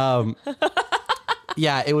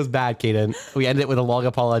 Yeah, it was bad, Kaden. We ended it with a long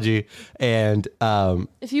apology, and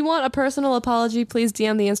if you want a personal apology, please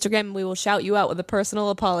DM the Instagram, and we will shout you out with a personal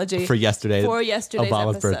apology for yesterday's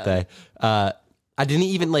Obama's episode. Birthday. I didn't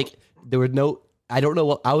even there were no. I don't know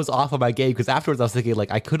what I was off on my game because afterwards I was thinking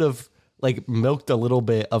I could have milked a little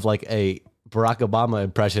bit of a Barack Obama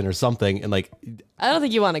impression or something, and like, I don't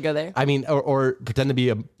think you want to go there. I mean, or pretend to be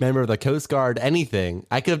a member of the Coast Guard, anything.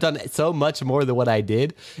 I could have done so much more than what I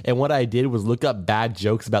did, and what I did was look up bad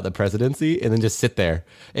jokes about the presidency and then just sit there.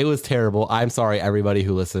 It was terrible. I'm sorry, everybody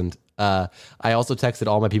who listened. I also texted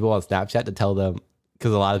all my people on Snapchat to tell them,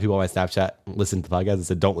 because a lot of people on my Snapchat listen to the podcast and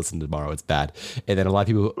said, don't listen tomorrow, it's bad. And then a lot of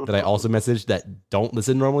people that I also messaged that don't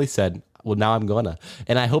listen normally said, well, now I'm gonna.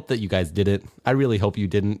 And I hope that you guys didn't. I really hope you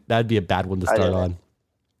didn't. That'd be a bad one to start on.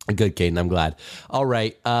 Good, Caden. I'm glad. All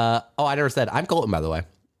right. I never said. I'm Colton, by the way.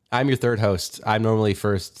 I'm your third host. I'm normally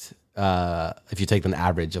first. If you take an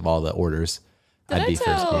average of all the orders, I'd be first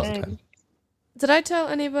most of the time. Did I tell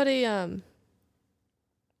anybody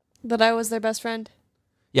that I was their best friend?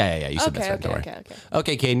 Yeah. You said best friend. Don't worry.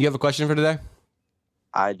 Okay, Caden, you have a question for today?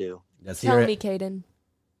 I do. Let's Tell hear me, it. Caden.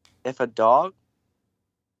 If a dog.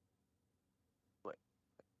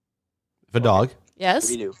 If a dog. Yes?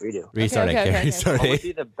 Redo. Restart it, Caden. Restart What would it.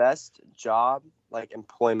 be the best job, like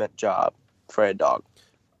employment job, for a dog?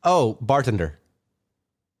 Oh, bartender.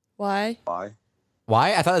 Why? Why?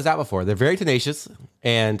 Why? I thought it was that before. They're very tenacious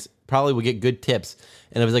and probably would get good tips.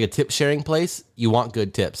 And if it's like a tip sharing place, you want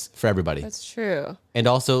good tips for everybody. That's true. And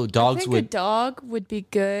also, dogs I think would. a dog would be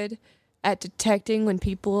good at detecting when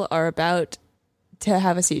people are about to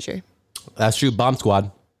have a seizure. That's true. Bomb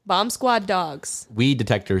squad. Bomb squad dogs. Weed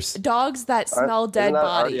detectors. Dogs that smell dead Isn't that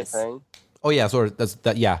already a bodies. thing? Oh yeah, so that's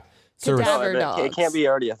that. Yeah, service. Cadaver No, it dogs. can't be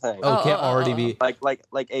already a thing. Oh, can't already be. Like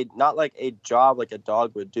a not like a job like a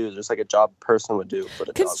dog would do, just like a job a person would do. But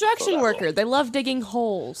a dog would fill Construction that worker. role. They love digging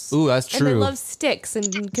holes. Ooh, that's And they true. love sticks,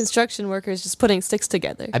 and construction workers just putting sticks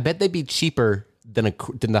together. I bet they'd be cheaper than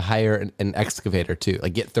to hire an excavator too.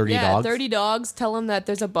 Like get 30 yeah, dogs. 30 dogs. Tell them that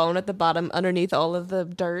there's a bone at the bottom underneath all of the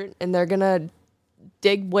dirt, and they're gonna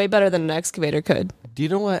dig way better than an excavator could. Do you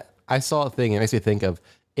know what? I saw a thing. It makes me think of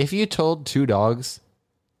if you told two dogs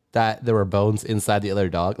that there were bones inside the other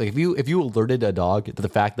dog. Like if you alerted a dog to the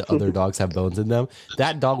fact that other dogs have bones in them,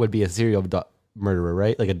 that dog would be a serial murderer,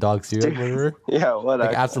 right? Like a dog serial murderer. Yeah, what?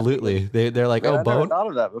 Like absolutely. They're like, Man, oh, I never bone. thought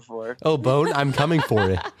of that before. Oh, bone. I'm coming for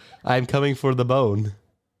it. I'm coming for the bone.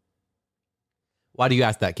 Why do you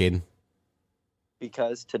ask that, Caden?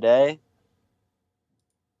 Because today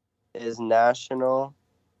is National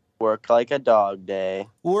Work Like a Dog Day.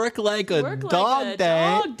 Work like a Work like dog a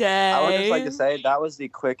day. Dog day. I would just like to say that was the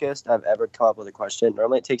quickest I've ever come up with a question.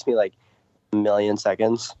 Normally it takes me like a million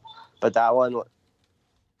seconds, but that one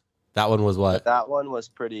Was what? That one was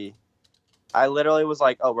pretty. I literally was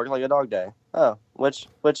like, "Oh, working like a dog day." Oh, which,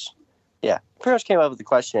 yeah, pretty much came up with the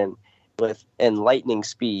question with enlightening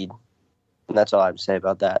speed, and that's all I have to say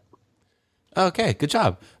about that. Okay, good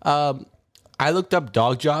job. I looked up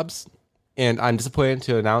dog jobs, and I'm disappointed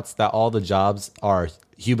to announce that all the jobs are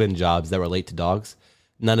human jobs that relate to dogs.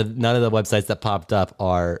 None of the websites that popped up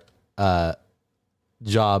are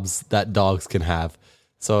jobs that dogs can have.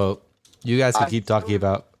 So you guys can keep talking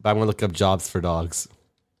about. But I'm gonna look up jobs for dogs.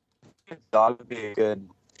 Dog would be a good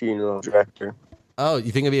funeral director. Oh,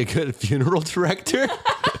 you think it'd be a good funeral director?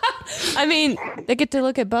 I mean, they get to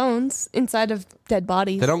look at bones inside of dead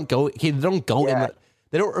bodies. They don't go. They don't go in. Yeah.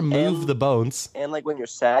 They don't remove the bones. And like when you're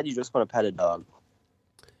sad, you just want to pet a dog.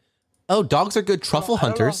 Oh, dogs are good truffle I don't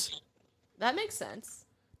know. hunters. That makes sense.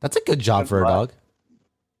 That's a good job for a What?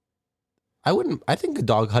 dog. I think a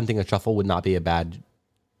dog hunting a truffle would not be a bad.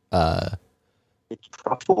 It's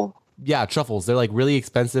truffle. Yeah, truffles. They're like really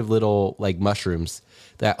expensive little like mushrooms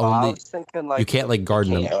that I only. was thinking like you can't, like,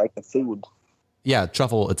 garden them. like the food. Yeah,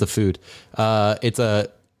 truffle. It's a food. It's a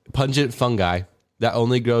pungent fungi that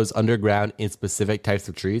only grows underground in specific types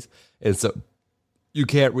of trees, and so you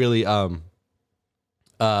can't really you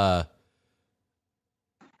can't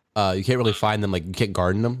really find them. Like you can't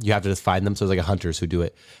garden them. You have to just find them. So it's like hunters who do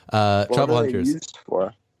it. What Truffle are they hunters. used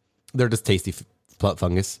for? They're just tasty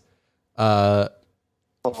fungus.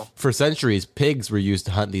 For centuries, pigs were used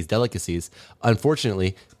to hunt these delicacies.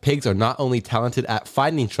 Unfortunately, pigs are not only talented at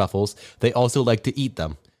finding truffles, they also like to eat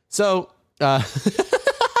them. So,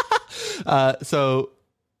 so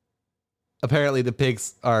apparently the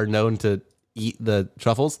pigs are known to eat the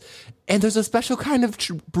truffles, and there's a special kind of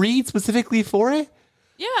breed specifically for it.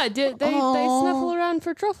 Yeah, they snuffle around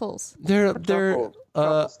for truffles. Truffle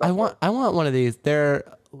I snuffer. want one of these. They're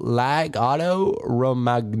Lagotto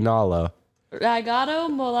romagnolo. Ragato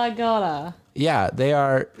molagata. Yeah, they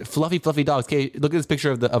are fluffy dogs. Okay, look at this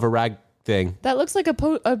picture of a rag thing. That looks like a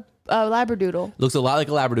labradoodle. Looks a lot like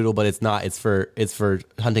a labradoodle, but it's not. It's for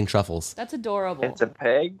hunting truffles. That's adorable. It's a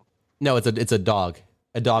pig. No, it's a dog.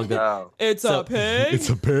 a dog that No. It's So- a pig. it's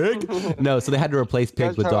a pig. No, so they had to replace You guys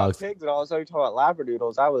pigs with talking about dogs. Pigs, and all of a sudden you talking about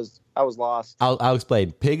Labradoodles. I was lost. I'll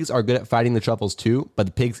explain. Pigs are good at finding the truffles too, but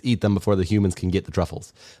the pigs eat them before the humans can get the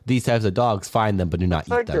truffles. These types of dogs find them but do not It's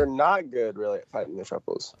like eat you're them. not good really at finding the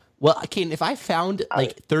truffles. Well, Kane, if I found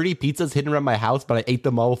like 30 pizzas hidden around my house, but I ate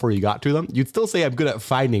them all before you got to them, you'd still say I'm good at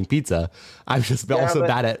finding pizza. I'm just also but-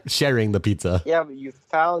 bad at sharing the pizza. Yeah, but you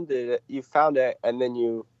found it, and then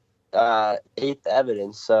you ate the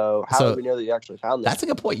evidence. So how So, do we know that you actually found That's it?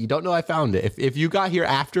 a good point. You don't know I found it. If you got here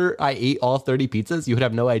after I ate all 30 pizzas, you would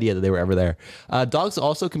have no idea that they were ever there. Dogs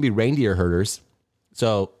also can be reindeer herders.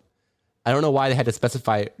 So I don't know why they had to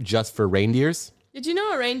specify just for reindeers. Did you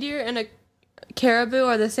know a reindeer and a caribou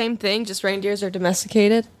are the same thing? Just reindeers are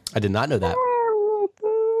domesticated. I did not know that.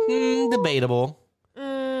 Debatable.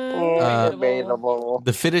 Debatable.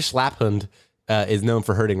 The Finnish Lapphund is known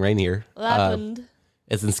for herding reindeer. Lapland.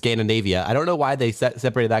 It's in Scandinavia. I don't know why they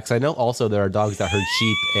separated that because I know also there are dogs that herd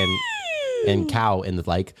sheep and cow and the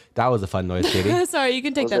like. That was a fun noise, Katie. Sorry, you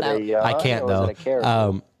can take Was that it a out. young, I can't or was though. it a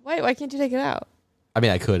caribou? Why can't you take it out? I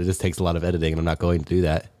mean, I could. It just takes a lot of editing, and I'm not going to do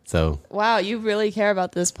that. So, Wow, you really care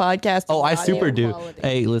about this podcast. oh, I audio super do. quality.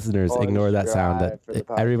 Hey, listeners, Or ignore that sound. subscribe for the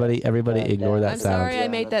podcast. Everybody, ignore that I'm sound. sorry I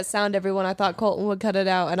made that sound, everyone. I thought Colton would cut it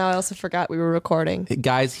out, and I also forgot we were recording.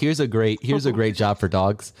 Guys, here's a great job for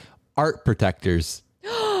dogs. Art protectors.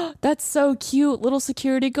 That's so cute. Little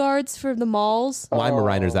security guards for the malls.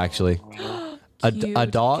 Weimaraners, actually. A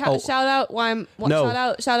Cute. dog. Oh, Shout out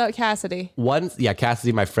No. Shout out Cassidy.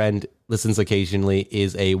 Cassidy, my friend, listens occasionally,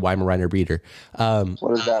 is a Weimaraner breeder.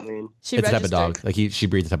 What does that mean? She It's a type registered. of dog. Like she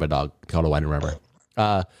breeds a type of dog called a Weimaraner.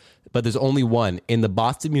 But there's only one. In the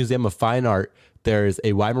Boston Museum of Fine Art, there's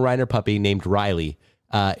a Weimaraner puppy named Riley,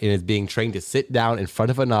 and is being trained to sit down in front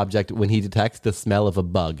of an object when he detects the smell of a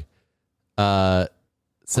bug.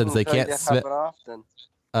 Since they Does can't that smell. happen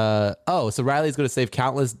often? So Riley's going to save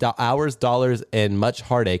countless hours, dollars, and much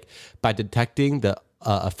heartache by detecting the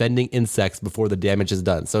offending insects before the damage is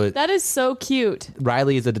done. So That is so cute.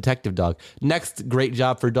 Riley is a detective dog. Next great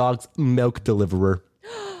job for dogs, milk deliverer.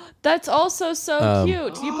 That's also so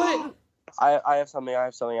cute. You put it. I have something.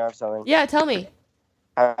 Yeah, tell me.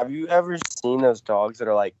 Have you ever seen those dogs that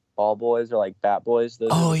are like ball boys or like bat boys? Those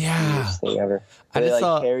Oh, are the yeah. cutest thing ever. I They just like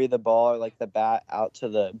saw- carry the ball or like the bat out to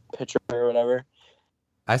the pitcher or whatever.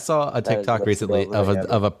 I saw a is TikTok what's recently the over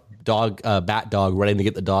of a dog, bat dog, ready to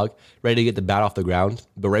get the bat off the ground.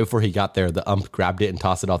 But right before he got there, the ump grabbed it and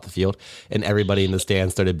tossed it off the field, and everybody in the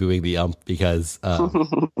stands started booing the ump because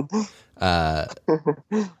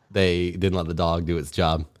they didn't let the dog do its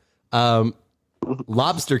job.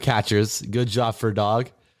 Lobster catchers, good job for a dog.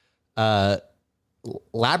 Labradors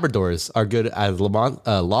are good as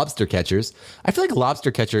lobster catchers. I feel like a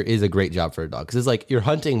lobster catcher is a great job for a dog because it's like you're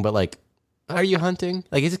hunting, but like, are you hunting?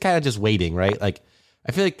 Like it's kind of just waiting, right? Like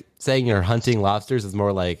I feel like saying you're hunting lobsters is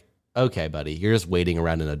more like, okay, buddy, you're just waiting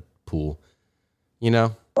around in a pool, you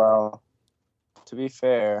know? Well, to be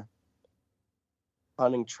fair,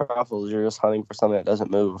 hunting truffles, you're just hunting for something that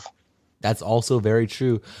doesn't move. That's also very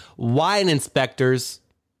true. Wine inspectors.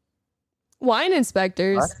 Wine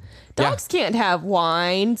inspectors. What? Dogs can't have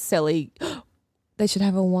wine. Silly. They should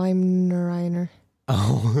have a Weimaraner.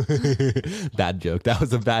 Oh, bad joke. That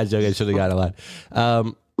was a bad joke. I should have got a line.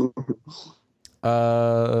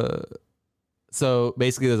 So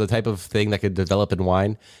basically, there's a type of thing that could develop in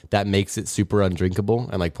wine that makes it super undrinkable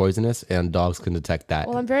and like poisonous, and dogs can detect that.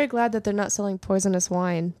 Well, I'm very glad that they're not selling poisonous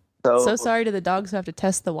wine. So sorry to the dogs who have to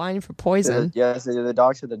test the wine for poison. Yes, the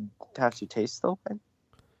dogs have to taste the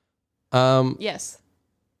wine. Yes.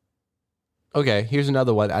 Okay, here's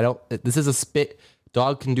another one. This is a spit.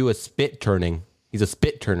 Dog can do a spit turning. He's a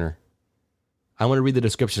spit turner. I want to read the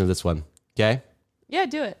description of this one. Okay. Yeah,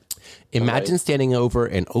 do it. Imagine standing over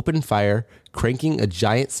an open fire, cranking a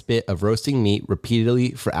giant spit of roasting meat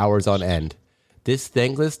repeatedly for hours on end. This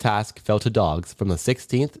thankless task fell to dogs from the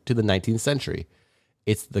 16th to the 19th century.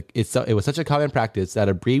 It was such a common practice that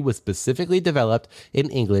a breed was specifically developed in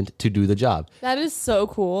England to do the job. That is so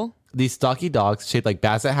cool. These stocky dogs, shaped like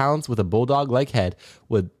basset hounds with a bulldog-like head,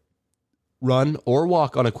 would run or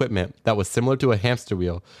walk on equipment that was similar to a hamster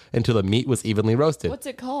wheel until the meat was evenly roasted. What's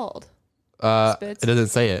it called? It doesn't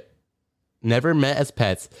say it. Never met as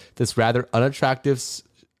pets, this rather unattractive,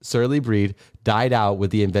 surly breed died out with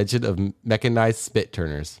the invention of mechanized spit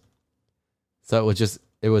turners. So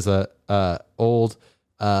it was a old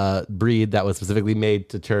breed that was specifically made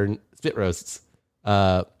to turn spit roasts,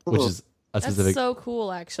 which is a That's specific. so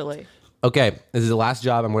cool, actually. Okay, this is the last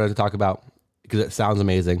job I'm going to talk about because it sounds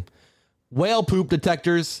amazing. Whale poop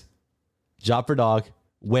detectors. Job for dog.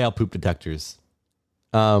 Whale poop detectors.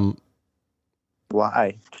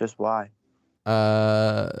 Why? Just why?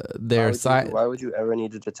 They're Why would you ever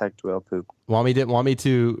need to detect whale poop? Want me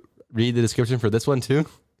to read the description for this one too?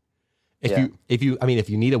 If you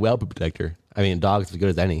need a whale poop detector, a dog's as good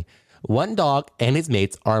as any. One dog and his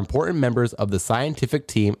mates are important members of the scientific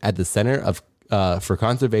team at the Center for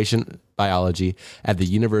Conservation Biology at the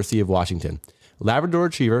University of Washington. Labrador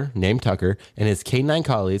Retriever named Tucker and his canine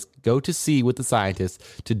colleagues go to sea with the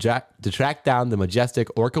scientists to track down the majestic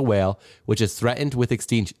orca whale, which is threatened with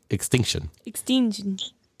extinction.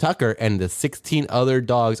 Tucker and the 16 other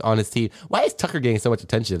dogs on his team. Why is Tucker getting so much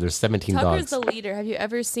attention? There's 17 dogs. Tucker's the leader. Have you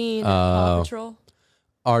ever seen Paw Patrol?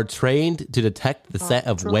 Are trained to detect the scent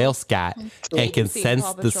of whale scat and can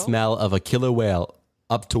sense the smell of a killer whale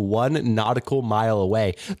up to 1 nautical mile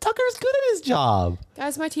away. Tucker's good at his job.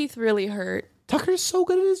 Guys, my teeth really hurt. Tucker's so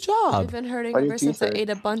good at his job. They've been hurting ever since I ate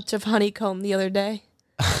a bunch of honeycomb the other day.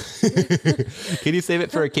 Can you save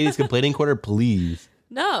it for Katie's complaining corner, please?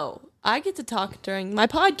 No, I get to talk during my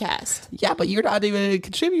podcast. Yeah, but you're not even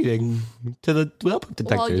contributing to the whale poop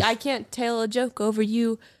detectors. Well, I can't tell a joke over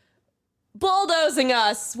you bulldozing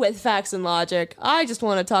us with facts and logic. I just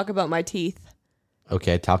want to talk about my teeth.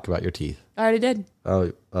 Okay, talk about your teeth. I already did.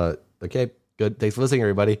 Oh, okay, good. Thanks for listening,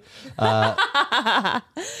 everybody.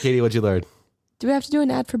 Katie, what'd you learn? Do we have to do an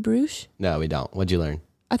ad for Bruges? No, we don't. What'd you learn?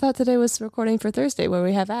 I thought today was recording for Thursday where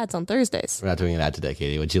we have ads on Thursdays. We're not doing an ad today,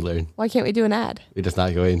 Katie. What'd you learn? Why can't we do an ad? We're just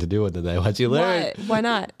not going to do one today. What'd you learn? Why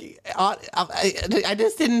not? I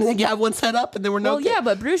just didn't think you had one set up and there were no... Well, yeah,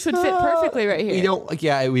 but Bruges would fit perfectly right here. We don't...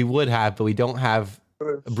 Yeah, we would have, but we don't have...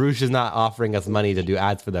 Bruges is not offering us money to do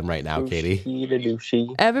ads for them right now, Katie.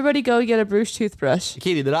 Everybody go get a Bruges toothbrush.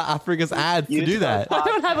 Katie, they're not offering us ads to do that. I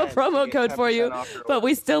don't have a promo code for you, but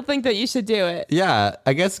we still think that you should do it. Yeah,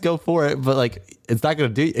 I guess go for it, but it's not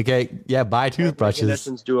going to do... Okay, yeah, buy toothbrushes.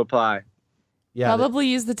 Conditions do apply. Yeah, probably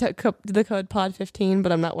use the code POD15,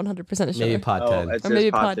 but I'm not 100% sure. Maybe POD 10. It says maybe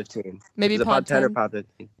POD 15. Maybe POD 10 or POD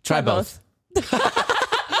 15. Try both.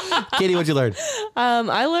 Katie, what'd you learn?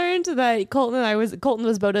 I learned that Colton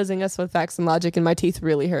was bodozing us with facts and logic, and my teeth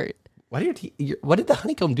really hurt. Why do your teeth? What did the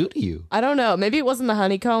honeycomb do to you? I don't know. Maybe it wasn't the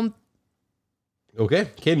honeycomb. Okay,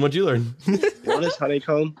 Kaden, what'd you learn? What is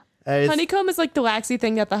honeycomb? Honeycomb is like the waxy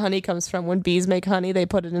thing that the honey comes from. When bees make honey, they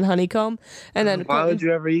put it in honeycomb, and then why would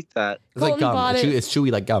you ever eat that? It's like gum. It's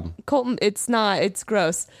chewy like gum. Colton, it's not. It's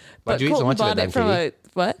gross. Why'd you eat so much of it then, Katie?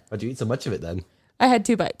 What? Why'd you eat so much of it then? I had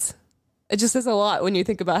 2 bites. It just says a lot when you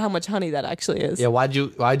think about how much honey that actually is. Yeah, why'd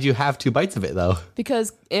you have 2 bites of it though?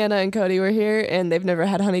 Because Anna and Cody were here and they've never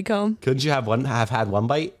had honeycomb. Couldn't you have had one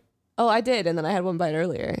bite? Oh, I did, and then I had 1 bite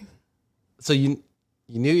earlier. So you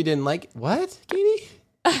knew you didn't like what, Katie?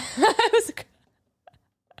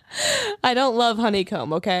 I don't love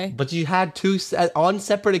honeycomb, okay? But you had 2 on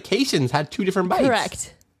separate occasions, had 2 different bites.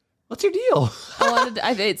 Correct. What's your deal?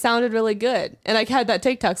 It sounded really good. And I had that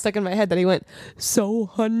TikTok stuck in my head that he went, so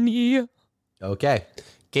honey. Okay.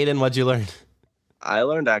 Kaden, what'd you learn? I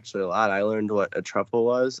learned actually a lot. I learned what a truffle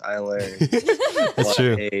was. I learned That's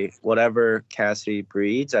true. Whatever Cassidy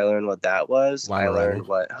breeds. I learned what that was. I learned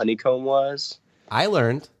what honeycomb was. I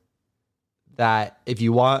learned that if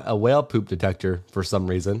you want a whale poop detector for some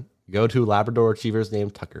reason, go to Labrador Retrievers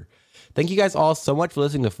named Tucker. Thank you guys all so much for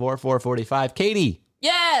listening to 4445. Katie.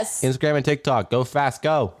 Yes. Instagram and TikTok. Go fast.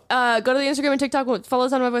 Go. Go to the Instagram and TikTok. Follow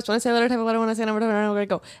us on my voice. When I say a letter, type a letter. When I say a number, type a number.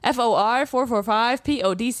 Go. FOR445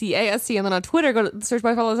 PODCAST. And then on Twitter, go to search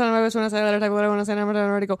by follow us on my voice. When I say a letter, type a letter. When I say a number, type a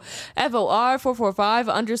number. Go. FOR445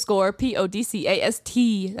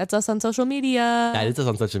 _PODCAST. That's us on social media. That is us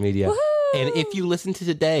on social media. Woohoo! And if you listened to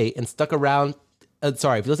today and stuck around, if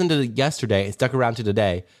you listened to yesterday and stuck around to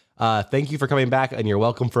today, thank you for coming back and you're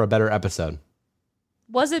welcome for a better episode.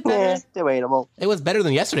 Was it better? Debatable. It was better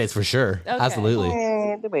than yesterday's for sure. Okay. Absolutely.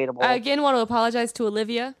 Debatable. I again want to apologize to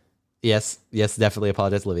Olivia. Yes, definitely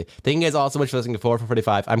apologize, Olivia. Thank you guys all so much for listening to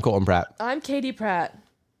 4445. I'm Colton Pratt. I'm Katie Pratt.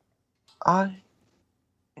 I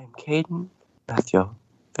am Caden Matthew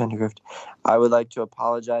Vandergrift. I would like to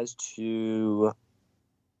apologize to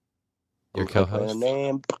your co-host.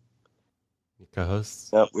 Name. Your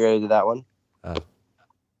co-host? Nope, we already did that one. Oh.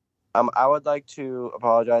 I would like to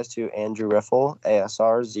apologize to Andrew Riffle,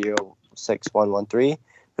 ASR 06113,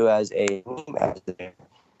 who has a name as there.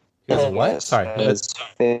 He has a what? Sorry. It's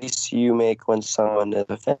face you make when someone is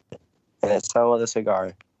offended. And it's someone with a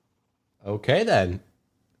cigar. Okay, then.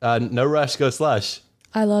 No rush, go slush.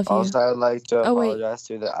 I love you. Also, I would like to apologize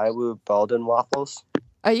to the Iwu Balden waffles.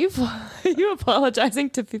 Are you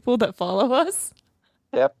apologizing to people that follow us?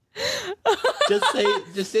 Yep. just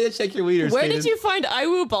say to check your wieners. Where did you find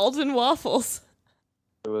Iwu Balden waffles?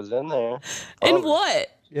 It was in there. In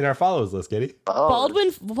what? in our follows list, Katie.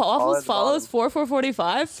 Baldwin Waffles follows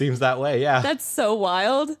 4445. Seems that way, yeah. That's so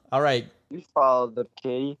wild. All right. You follow them,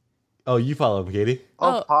 Katie. Oh, you follow him, Katie.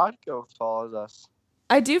 Podco follows us.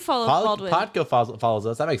 I do follow Baldwin. Podco follows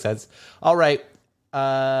us. That makes sense. All right.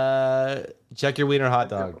 Check your wiener hot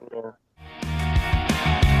dog.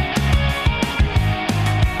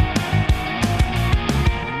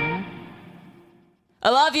 I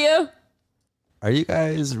love you. Are you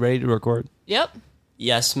guys ready to record? Yep.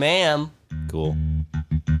 Yes, ma'am. Cool.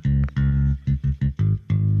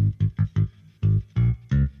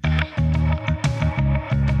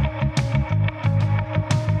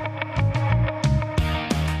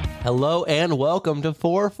 Hello and welcome to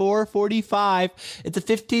 4445. It's a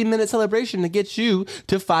 15-minute celebration to get you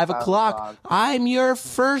to 5 o'clock. I'm your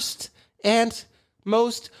first and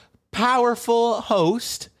most powerful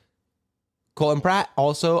host, Colton Pratt.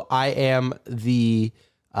 Also, I am the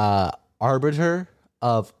arbiter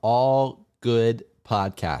of all good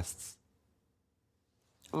podcasts.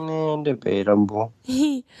 Debatable.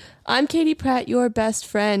 I'm Katie Pratt, your best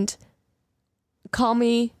friend. Call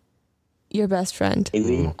me your best friend.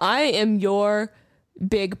 I am your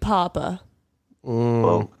big papa.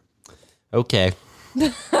 Okay.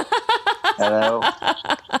 Hello.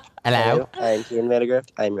 Hello. I am Keen Vandergrift.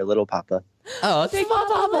 I am your little papa. Oh, it's Big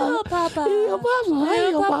papa, little papa.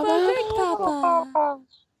 Little papa, big papa.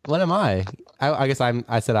 What am I? I guess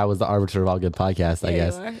I said I was the arbiter of all good podcasts, I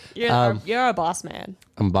guess. You are. You're a boss man.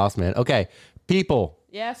 I'm a boss man. Okay. People,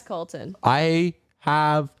 Yes, Colton. I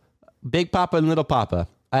have Big Papa and Little Papa.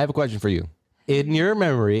 I have a question for you. In your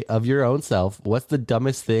memory of your own self, what's the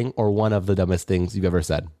dumbest thing or one of the dumbest things you've ever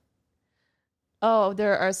said? Oh,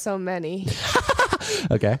 there are so many.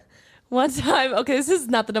 Okay. One time, okay, this is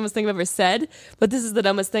not the dumbest thing I've ever said, but this is the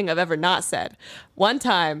dumbest thing I've ever not said. One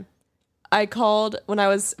time, I called when I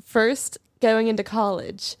was first going into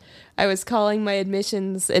college. I was calling my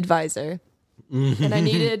admissions advisor, and I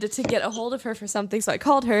needed to get a hold of her for something, so I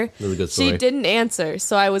called her. Really good story. She didn't answer,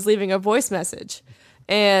 so I was leaving a voice message.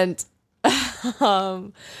 And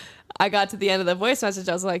I got to the end of the voice message.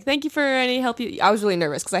 I was like, thank you for any help. I was really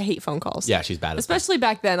nervous because I hate phone calls. Yeah, she's bad at Especially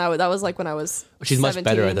back then. That was like when I was She's 17. much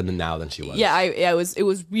better at them now than she was. Yeah, it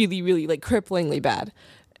was really, really like cripplingly bad.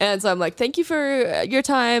 And so I'm like, thank you for your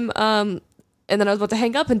time. And then I was about to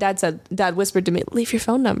hang up, and Dad whispered to me, leave your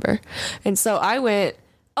phone number. And so I went,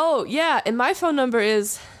 oh yeah, and my phone number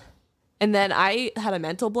is, and then I had a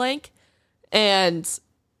mental blank, and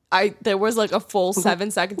there was like a full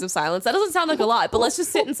 7 seconds of silence. That doesn't sound like a lot, but let's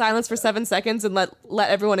just sit in silence for 7 seconds and let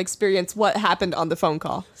everyone experience what happened on the phone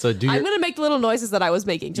call. So I'm gonna make the little noises that I was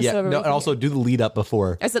making. Just so everyone and can also hear. do the lead up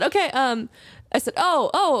before. I said, okay. I said,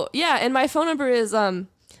 oh, yeah, and my phone number is okay,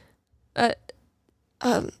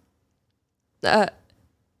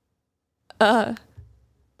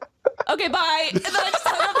 bye. And then I just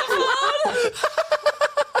hung up the phone.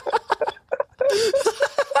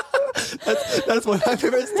 That's one of my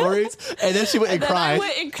favorite stories. And then she went and Then cried. I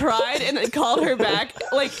went and cried and then called her back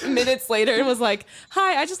like minutes later and was like,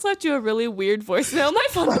 hi, I just left you a really weird voicemail. My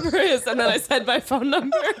phone number is, and then I said my phone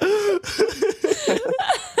number.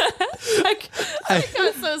 I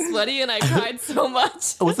got so sweaty and I cried so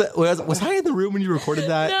much. Was I in the room when you recorded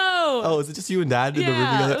that? No. Oh, was it just you and Dad in the room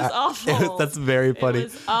Yeah, together? it was awful. That's very funny. It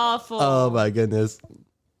was awful. Oh my goodness.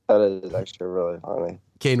 That is actually really funny.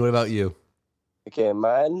 Kane, what about you? Okay,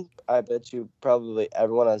 mine, I bet you probably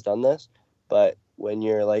everyone has done this, but when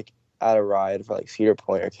you're like at a ride for like Cedar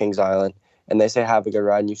Point or Kings Island and they say have a good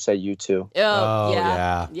ride and you say you too. Oh,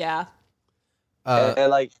 yeah. Yeah. And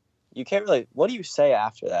like, you can't really, what do you say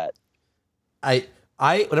after that? I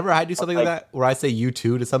whenever I do something like that where I say you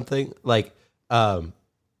too to something, like someone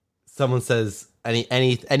says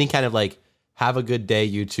any kind of like have a good day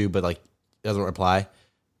you too, but like doesn't reply.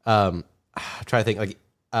 I'm trying to think like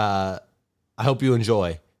I hope you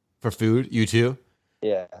enjoy for food, you too.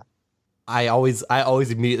 Yeah. I always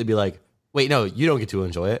immediately be like, wait, no, you don't get to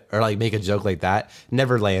enjoy it, or like make a joke like that.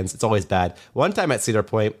 Never lands. It's always bad. One time at Cedar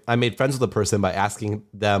Point, I made friends with a person by asking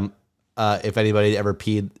them if anybody ever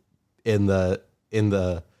peed in the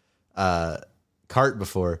cart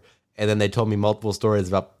before, and then they told me multiple stories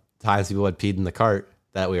about times people had peed in the cart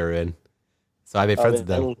that we were in. So I made friends with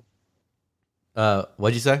them.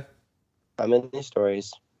 What'd you say? How many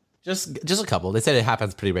stories? Just a couple. They said it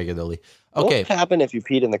happens pretty regularly. Okay. What would happen if you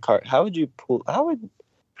peed in the cart? How would you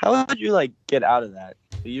like get out of that?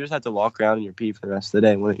 You just have to walk around in your pee for the rest of the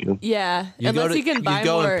day, wouldn't you? Yeah. You go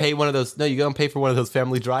and pay one of those. No, you go and pay for one of those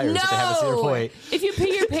family dryers that they have at Cedar Point. If you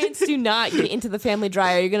pee your pants, do not get into the family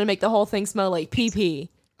dryer. You're gonna make the whole thing smell like pee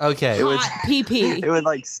pee. Okay. Hot pee pee. It would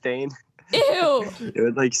like stain Ew. It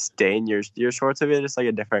would like stain your shorts would be just like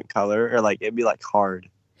a different color, or like it'd be like hard.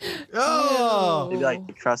 Oh. It'd be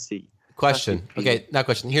like crusty. Question. Okay, not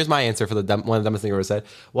question. Here's my answer for one of the dumbest things I ever said.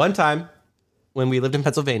 One time, when we lived in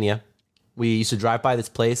Pennsylvania, we used to drive by this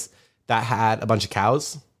place that had a bunch of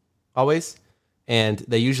cows, always, and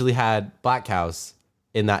they usually had black cows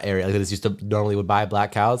in that area. Like they just used to normally would buy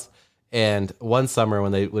black cows. And one summer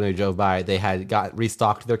when we drove by, they had got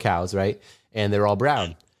restocked their cows, right? And they were all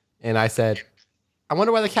brown. And I said, I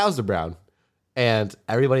wonder why the cows are brown. And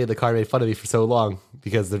everybody in the car made fun of me for so long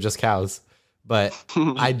because they're just cows. But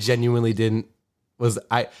I genuinely didn't.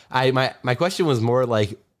 My question was more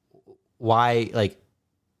like, why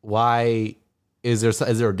is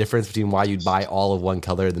there a difference between why you'd buy all of one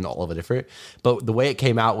color than all of a different? But the way it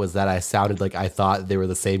came out was that I sounded like I thought they were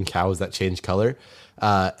the same cows that changed color.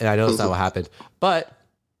 And I know that's not what happened, but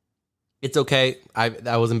it's okay.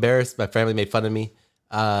 I was embarrassed. My family made fun of me.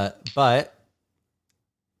 But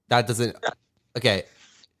that doesn't, okay.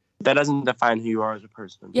 That doesn't define who you are as a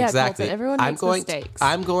person. Yeah, exactly. Colton, everyone makes mistakes.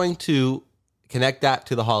 I'm going to connect that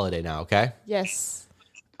to the holiday now. Okay. Yes.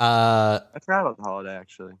 I forgot about the holiday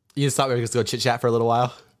actually. You just thought we were just going to chit chat for a little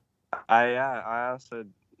while. I also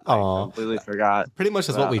completely forgot. Pretty much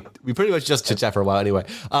is what we pretty much just chit chat for a while anyway.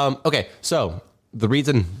 Okay, so the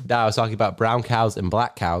reason that I was talking about brown cows and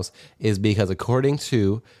black cows is because according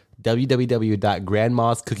to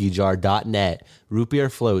www.grandmascookiejar.net, root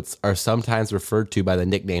beer floats are sometimes referred to by the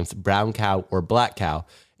nicknames brown cow or black cow,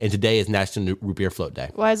 and today is National Root Beer Float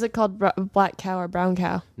Day. Why is it called black cow or brown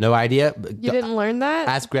cow? No idea. You didn't learn that?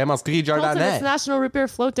 Ask grandmascookiejar.net. Colton, it's National Root Beer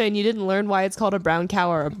Float Day, and you didn't learn why it's called a brown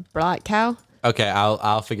cow or a black cow? Okay,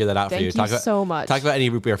 I'll figure that out for you. Thank you so much. Talk about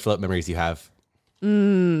any root beer float memories you have.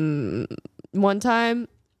 One time,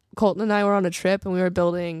 Colton and I were on a trip, and we were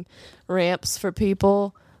building ramps for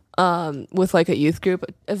people with like a youth group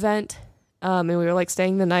event. And we were like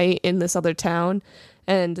staying the night in this other town,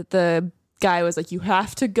 and the guy was like, you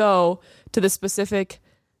have to go to the specific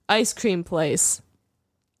ice cream place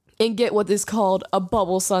and get what is called a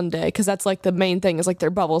bubble sundae, because that's like the main thing is like their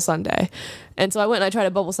bubble sundae. And so I went and I tried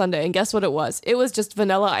a bubble sundae, and guess what it was? It was just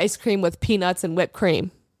vanilla ice cream with peanuts and whipped cream.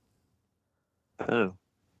 Oh.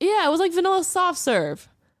 Yeah, it was like vanilla soft serve.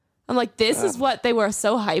 I'm like, this is what they were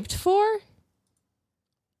so hyped for?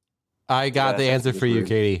 I got the answer for you,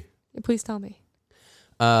 Katie. Please tell me.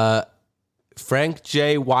 Frank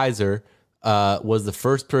J. Weiser was the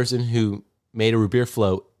first person who made a root beer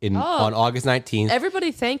float on August 19th.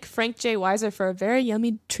 Everybody thank Frank J. Weiser for a very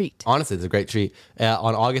yummy treat. Honestly, it's a great treat.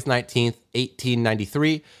 On August 19th,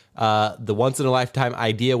 1893, the once-in-a-lifetime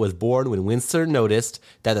idea was born when Winston noticed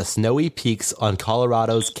that the snowy peaks on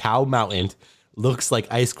Colorado's Cow Mountain looks like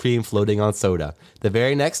ice cream floating on soda. The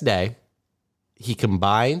very next day, he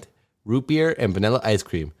combined root beer and vanilla ice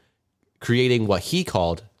cream, creating what he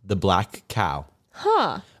called the Black Cow.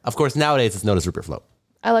 Huh. Of course, nowadays it's known as root beer float.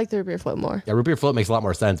 I like the root beer float more. Yeah, root beer float makes a lot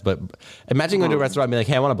more sense, but imagine going to a restaurant and be like,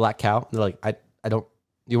 hey, I want a black cow. And they're like, I don't,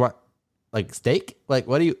 you want like steak? Like,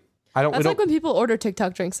 what do you, That's like when people order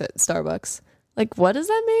TikTok drinks at Starbucks. Like, what does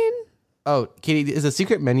that mean? Oh, Katie, is a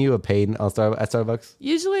secret menu a pain at Starbucks?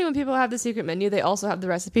 Usually when people have the secret menu, they also have the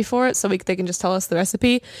recipe for it, so they can just tell us the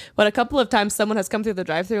recipe. But a couple of times someone has come through the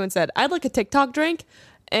drive-thru and said, I'd like a TikTok drink.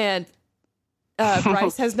 And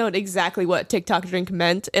Bryce has known exactly what TikTok drink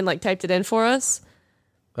meant and like typed it in for us.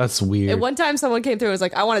 That's weird. And one time someone came through and was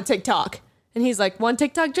like, I want a TikTok. And he's like, one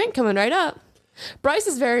TikTok drink coming right up. Bryce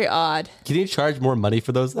is very odd. Can you charge more money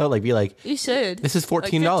for those though? Like, be like, you should. This is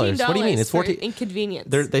 $14. Like what do you mean? It's $14. Inconvenience.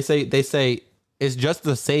 They say it's just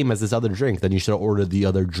the same as this other drink. Then you should order the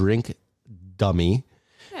other drink, dummy.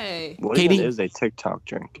 Hey, What Katie? even is a TikTok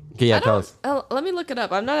drink? Okay, yeah, tell us. Let me look it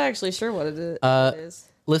up. I'm not actually sure what it is.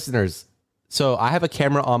 Listeners, so I have a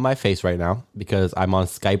camera on my face right now because I'm on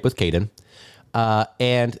Skype with Kaden.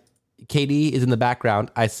 And Katie is in the background.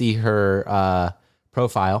 I see her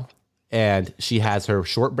profile, and she has her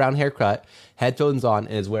short brown haircut, headphones on,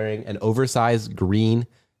 and is wearing an oversized green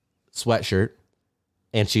sweatshirt.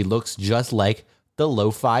 And she looks just like the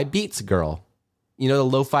Lo-Fi Beats girl. You know the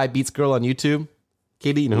Lo-Fi Beats girl on YouTube?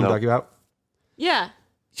 Katie, you know who I'm talking about? Yeah.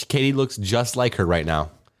 Katie looks just like her right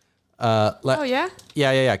now. Oh, yeah?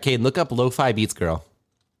 Yeah. Katie, look up Lo-Fi Beats girl.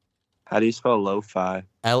 How do you spell lo-fi?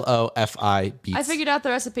 Lo-Fi Beats. I figured out the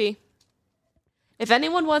recipe. If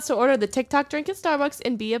anyone wants to order the TikTok drink at Starbucks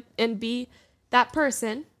and be that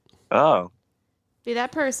person, Oh.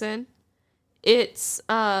 it's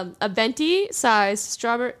a venti sized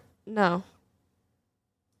strawberry. No.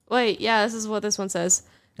 Wait, yeah, this is what this one says.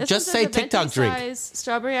 This Just one says say a TikTok drink. venti-sized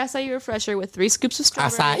strawberry acai refresher with 3 scoops of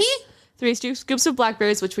strawberries, Acai? 3 scoops of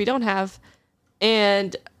blackberries, which we don't have,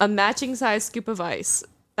 and a matching size scoop of ice.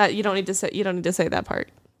 That you don't need to say that part.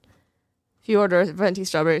 If you order a venti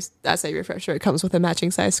strawberry acai refresher, it comes with a matching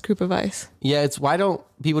size scoop of ice. Yeah, it's why don't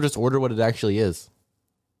people just order what it actually is?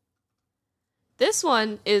 This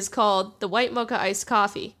one is called the White Mocha Iced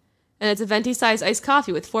Coffee, and it's a venti size iced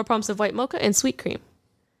coffee with 4 pumps of white mocha and sweet cream.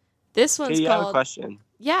 This one's Katie, called. I have a question.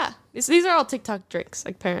 Yeah, these are all TikTok drinks,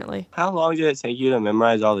 apparently. How long did it take you to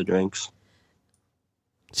memorize all the drinks?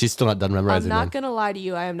 She's still not done memorizing I'm them. not going to lie to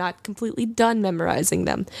you. I am not completely done memorizing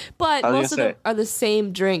them. But most of them are the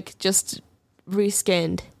same drink, just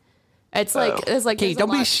reskinned. It's like... Kate, don't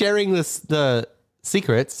be sharing the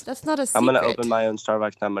secrets. That's not a secret. I'm going to open my own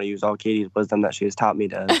Starbucks and I'm going to use all Katie's wisdom that she has taught me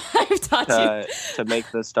to... I've taught you. To make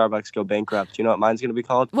the Starbucks go bankrupt. Do you know what mine's going to be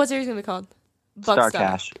called? What's yours going to be called? Star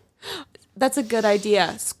Cash. That's a good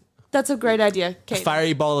idea. That's a great idea, Kate. A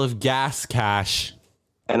fiery ball of gas cash.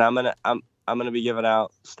 And I'm gonna be giving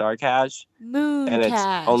out Star Cash. Moon and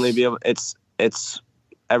Cash. It's only be able. It's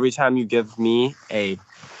every time you give me a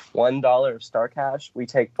 $1 of Star Cash, we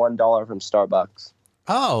take $1 from Starbucks.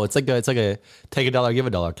 Oh, it's like a take $1, give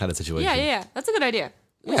 $1 kind of situation. Yeah. That's a good idea.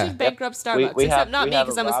 We Yeah. should bankrupt Starbucks, We except have- not we me have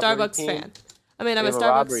because a I'm a robbery Starbucks team. fan. I mean, I'm We a have Starbucks.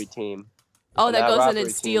 robbery team. Oh, And that goes in robbery and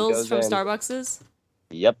team steals goes from in. Starbucks's.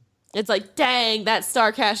 Yep. It's like, dang, that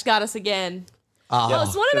Star Cash got us again. Oh,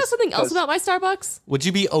 so want to know something else about my Starbucks? Would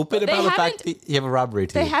you be open They about the fact haven't- that you have a robbery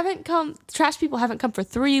team? They haven't come. Trash people haven't come for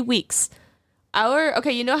 3 weeks.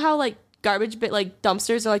 You know how like garbage like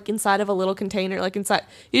dumpsters are like inside of a little container, like inside.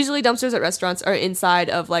 Usually dumpsters at restaurants are inside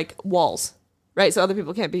of like walls, right? So other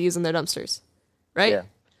people can't be using their dumpsters, right?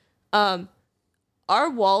 Yeah. Our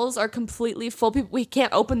walls are completely full. We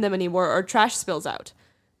can't open them anymore, or trash spills out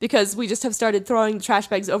because we just have started throwing trash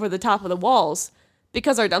bags over the top of the walls.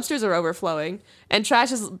 Because our dumpsters are overflowing, and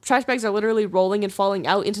trash bags are literally rolling and falling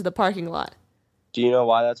out into the parking lot. Do you know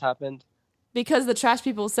why that's happened? Because the trash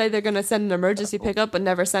people say they're going to send an emergency pickup, but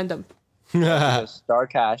never send them. Because Star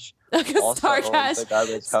Cash. Because also Star owns Cash, the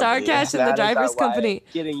garbage Star company. Cash, and the That is driver's why company.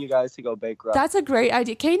 Getting you guys to go bankrupt. That's a great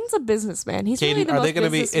idea. Caden's a businessman. He's really the most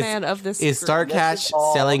businessman of this Is group. Star Cash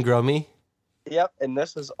selling Gromy? Yep, and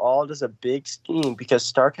this is all just a big scheme because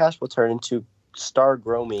Star Cash will turn into Star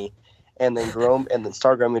Gromy. And then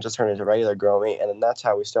Star Gromy just turn into regular Gromy, and then that's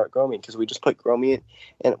how we start Gromy because we just put Gromy in,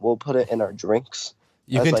 and we'll put it in our drinks.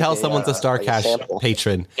 You can tell someone's a Star Cash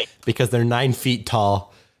patron because they're 9 feet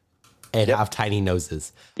tall and have tiny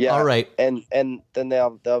noses. Yeah. All right. And then they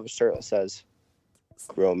have a shirt that says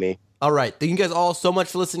Gromy. All right. Thank you guys all so much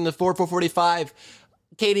for listening to 4445.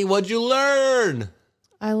 Katie, what'd you learn?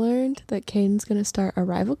 I learned that Caden's going to start a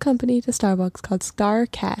rival company to Starbucks called Star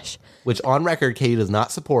Cash. Which, on record, Katie does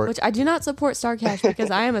not support. Which I do not support Star Cash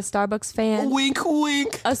because I am a Starbucks fan. Wink,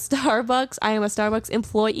 wink. I am a Starbucks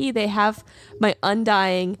employee. They have my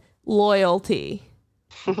undying loyalty.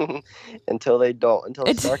 Until they don't. Until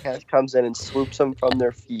Star Cash comes in and swoops them from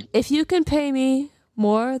their feet. If you can pay me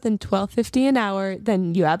more than $12.50 an hour,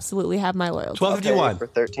 then you absolutely have my loyalty. $12.51 for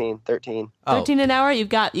 13. Oh. 13 an hour, you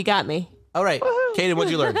got me. All right. Kaden, what'd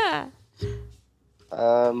you learn?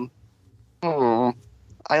 I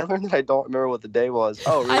learned that I don't remember what the day was.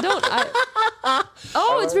 Oh, really?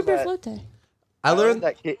 It's Root Beer Float Day. I learned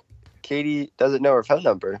that Katie doesn't know her phone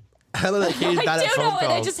number. I learned that Katie's bad at phone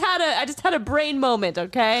calls. I just had a brain moment,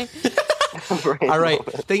 okay? All right.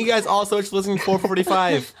 Thank you guys all so much for listening to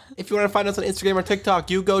 445. If you want to find us on Instagram or TikTok,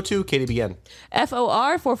 you go to Katie begin.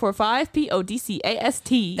 FOR445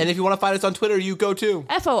 PODCAST. And if you want to find us on Twitter, you go to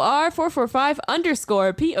FOR445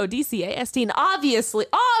 _ PODCAST. And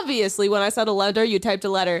obviously, when I said a letter, you typed a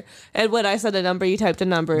letter. And when I said a number, you typed a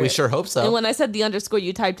number. We sure hope so. And when I said the underscore,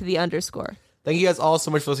 you typed the underscore. Thank you guys all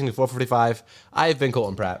so much for listening to 445. I have been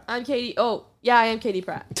Colton Pratt. I'm Katie. Oh, yeah, I am Katie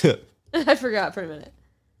Pratt. I forgot for a minute.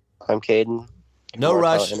 I'm Caden. No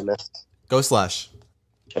rush. Go Slush.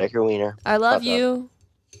 Check your wiener. I love you.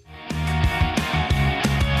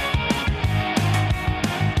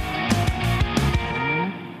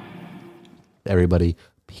 Everybody,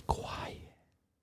 be quiet.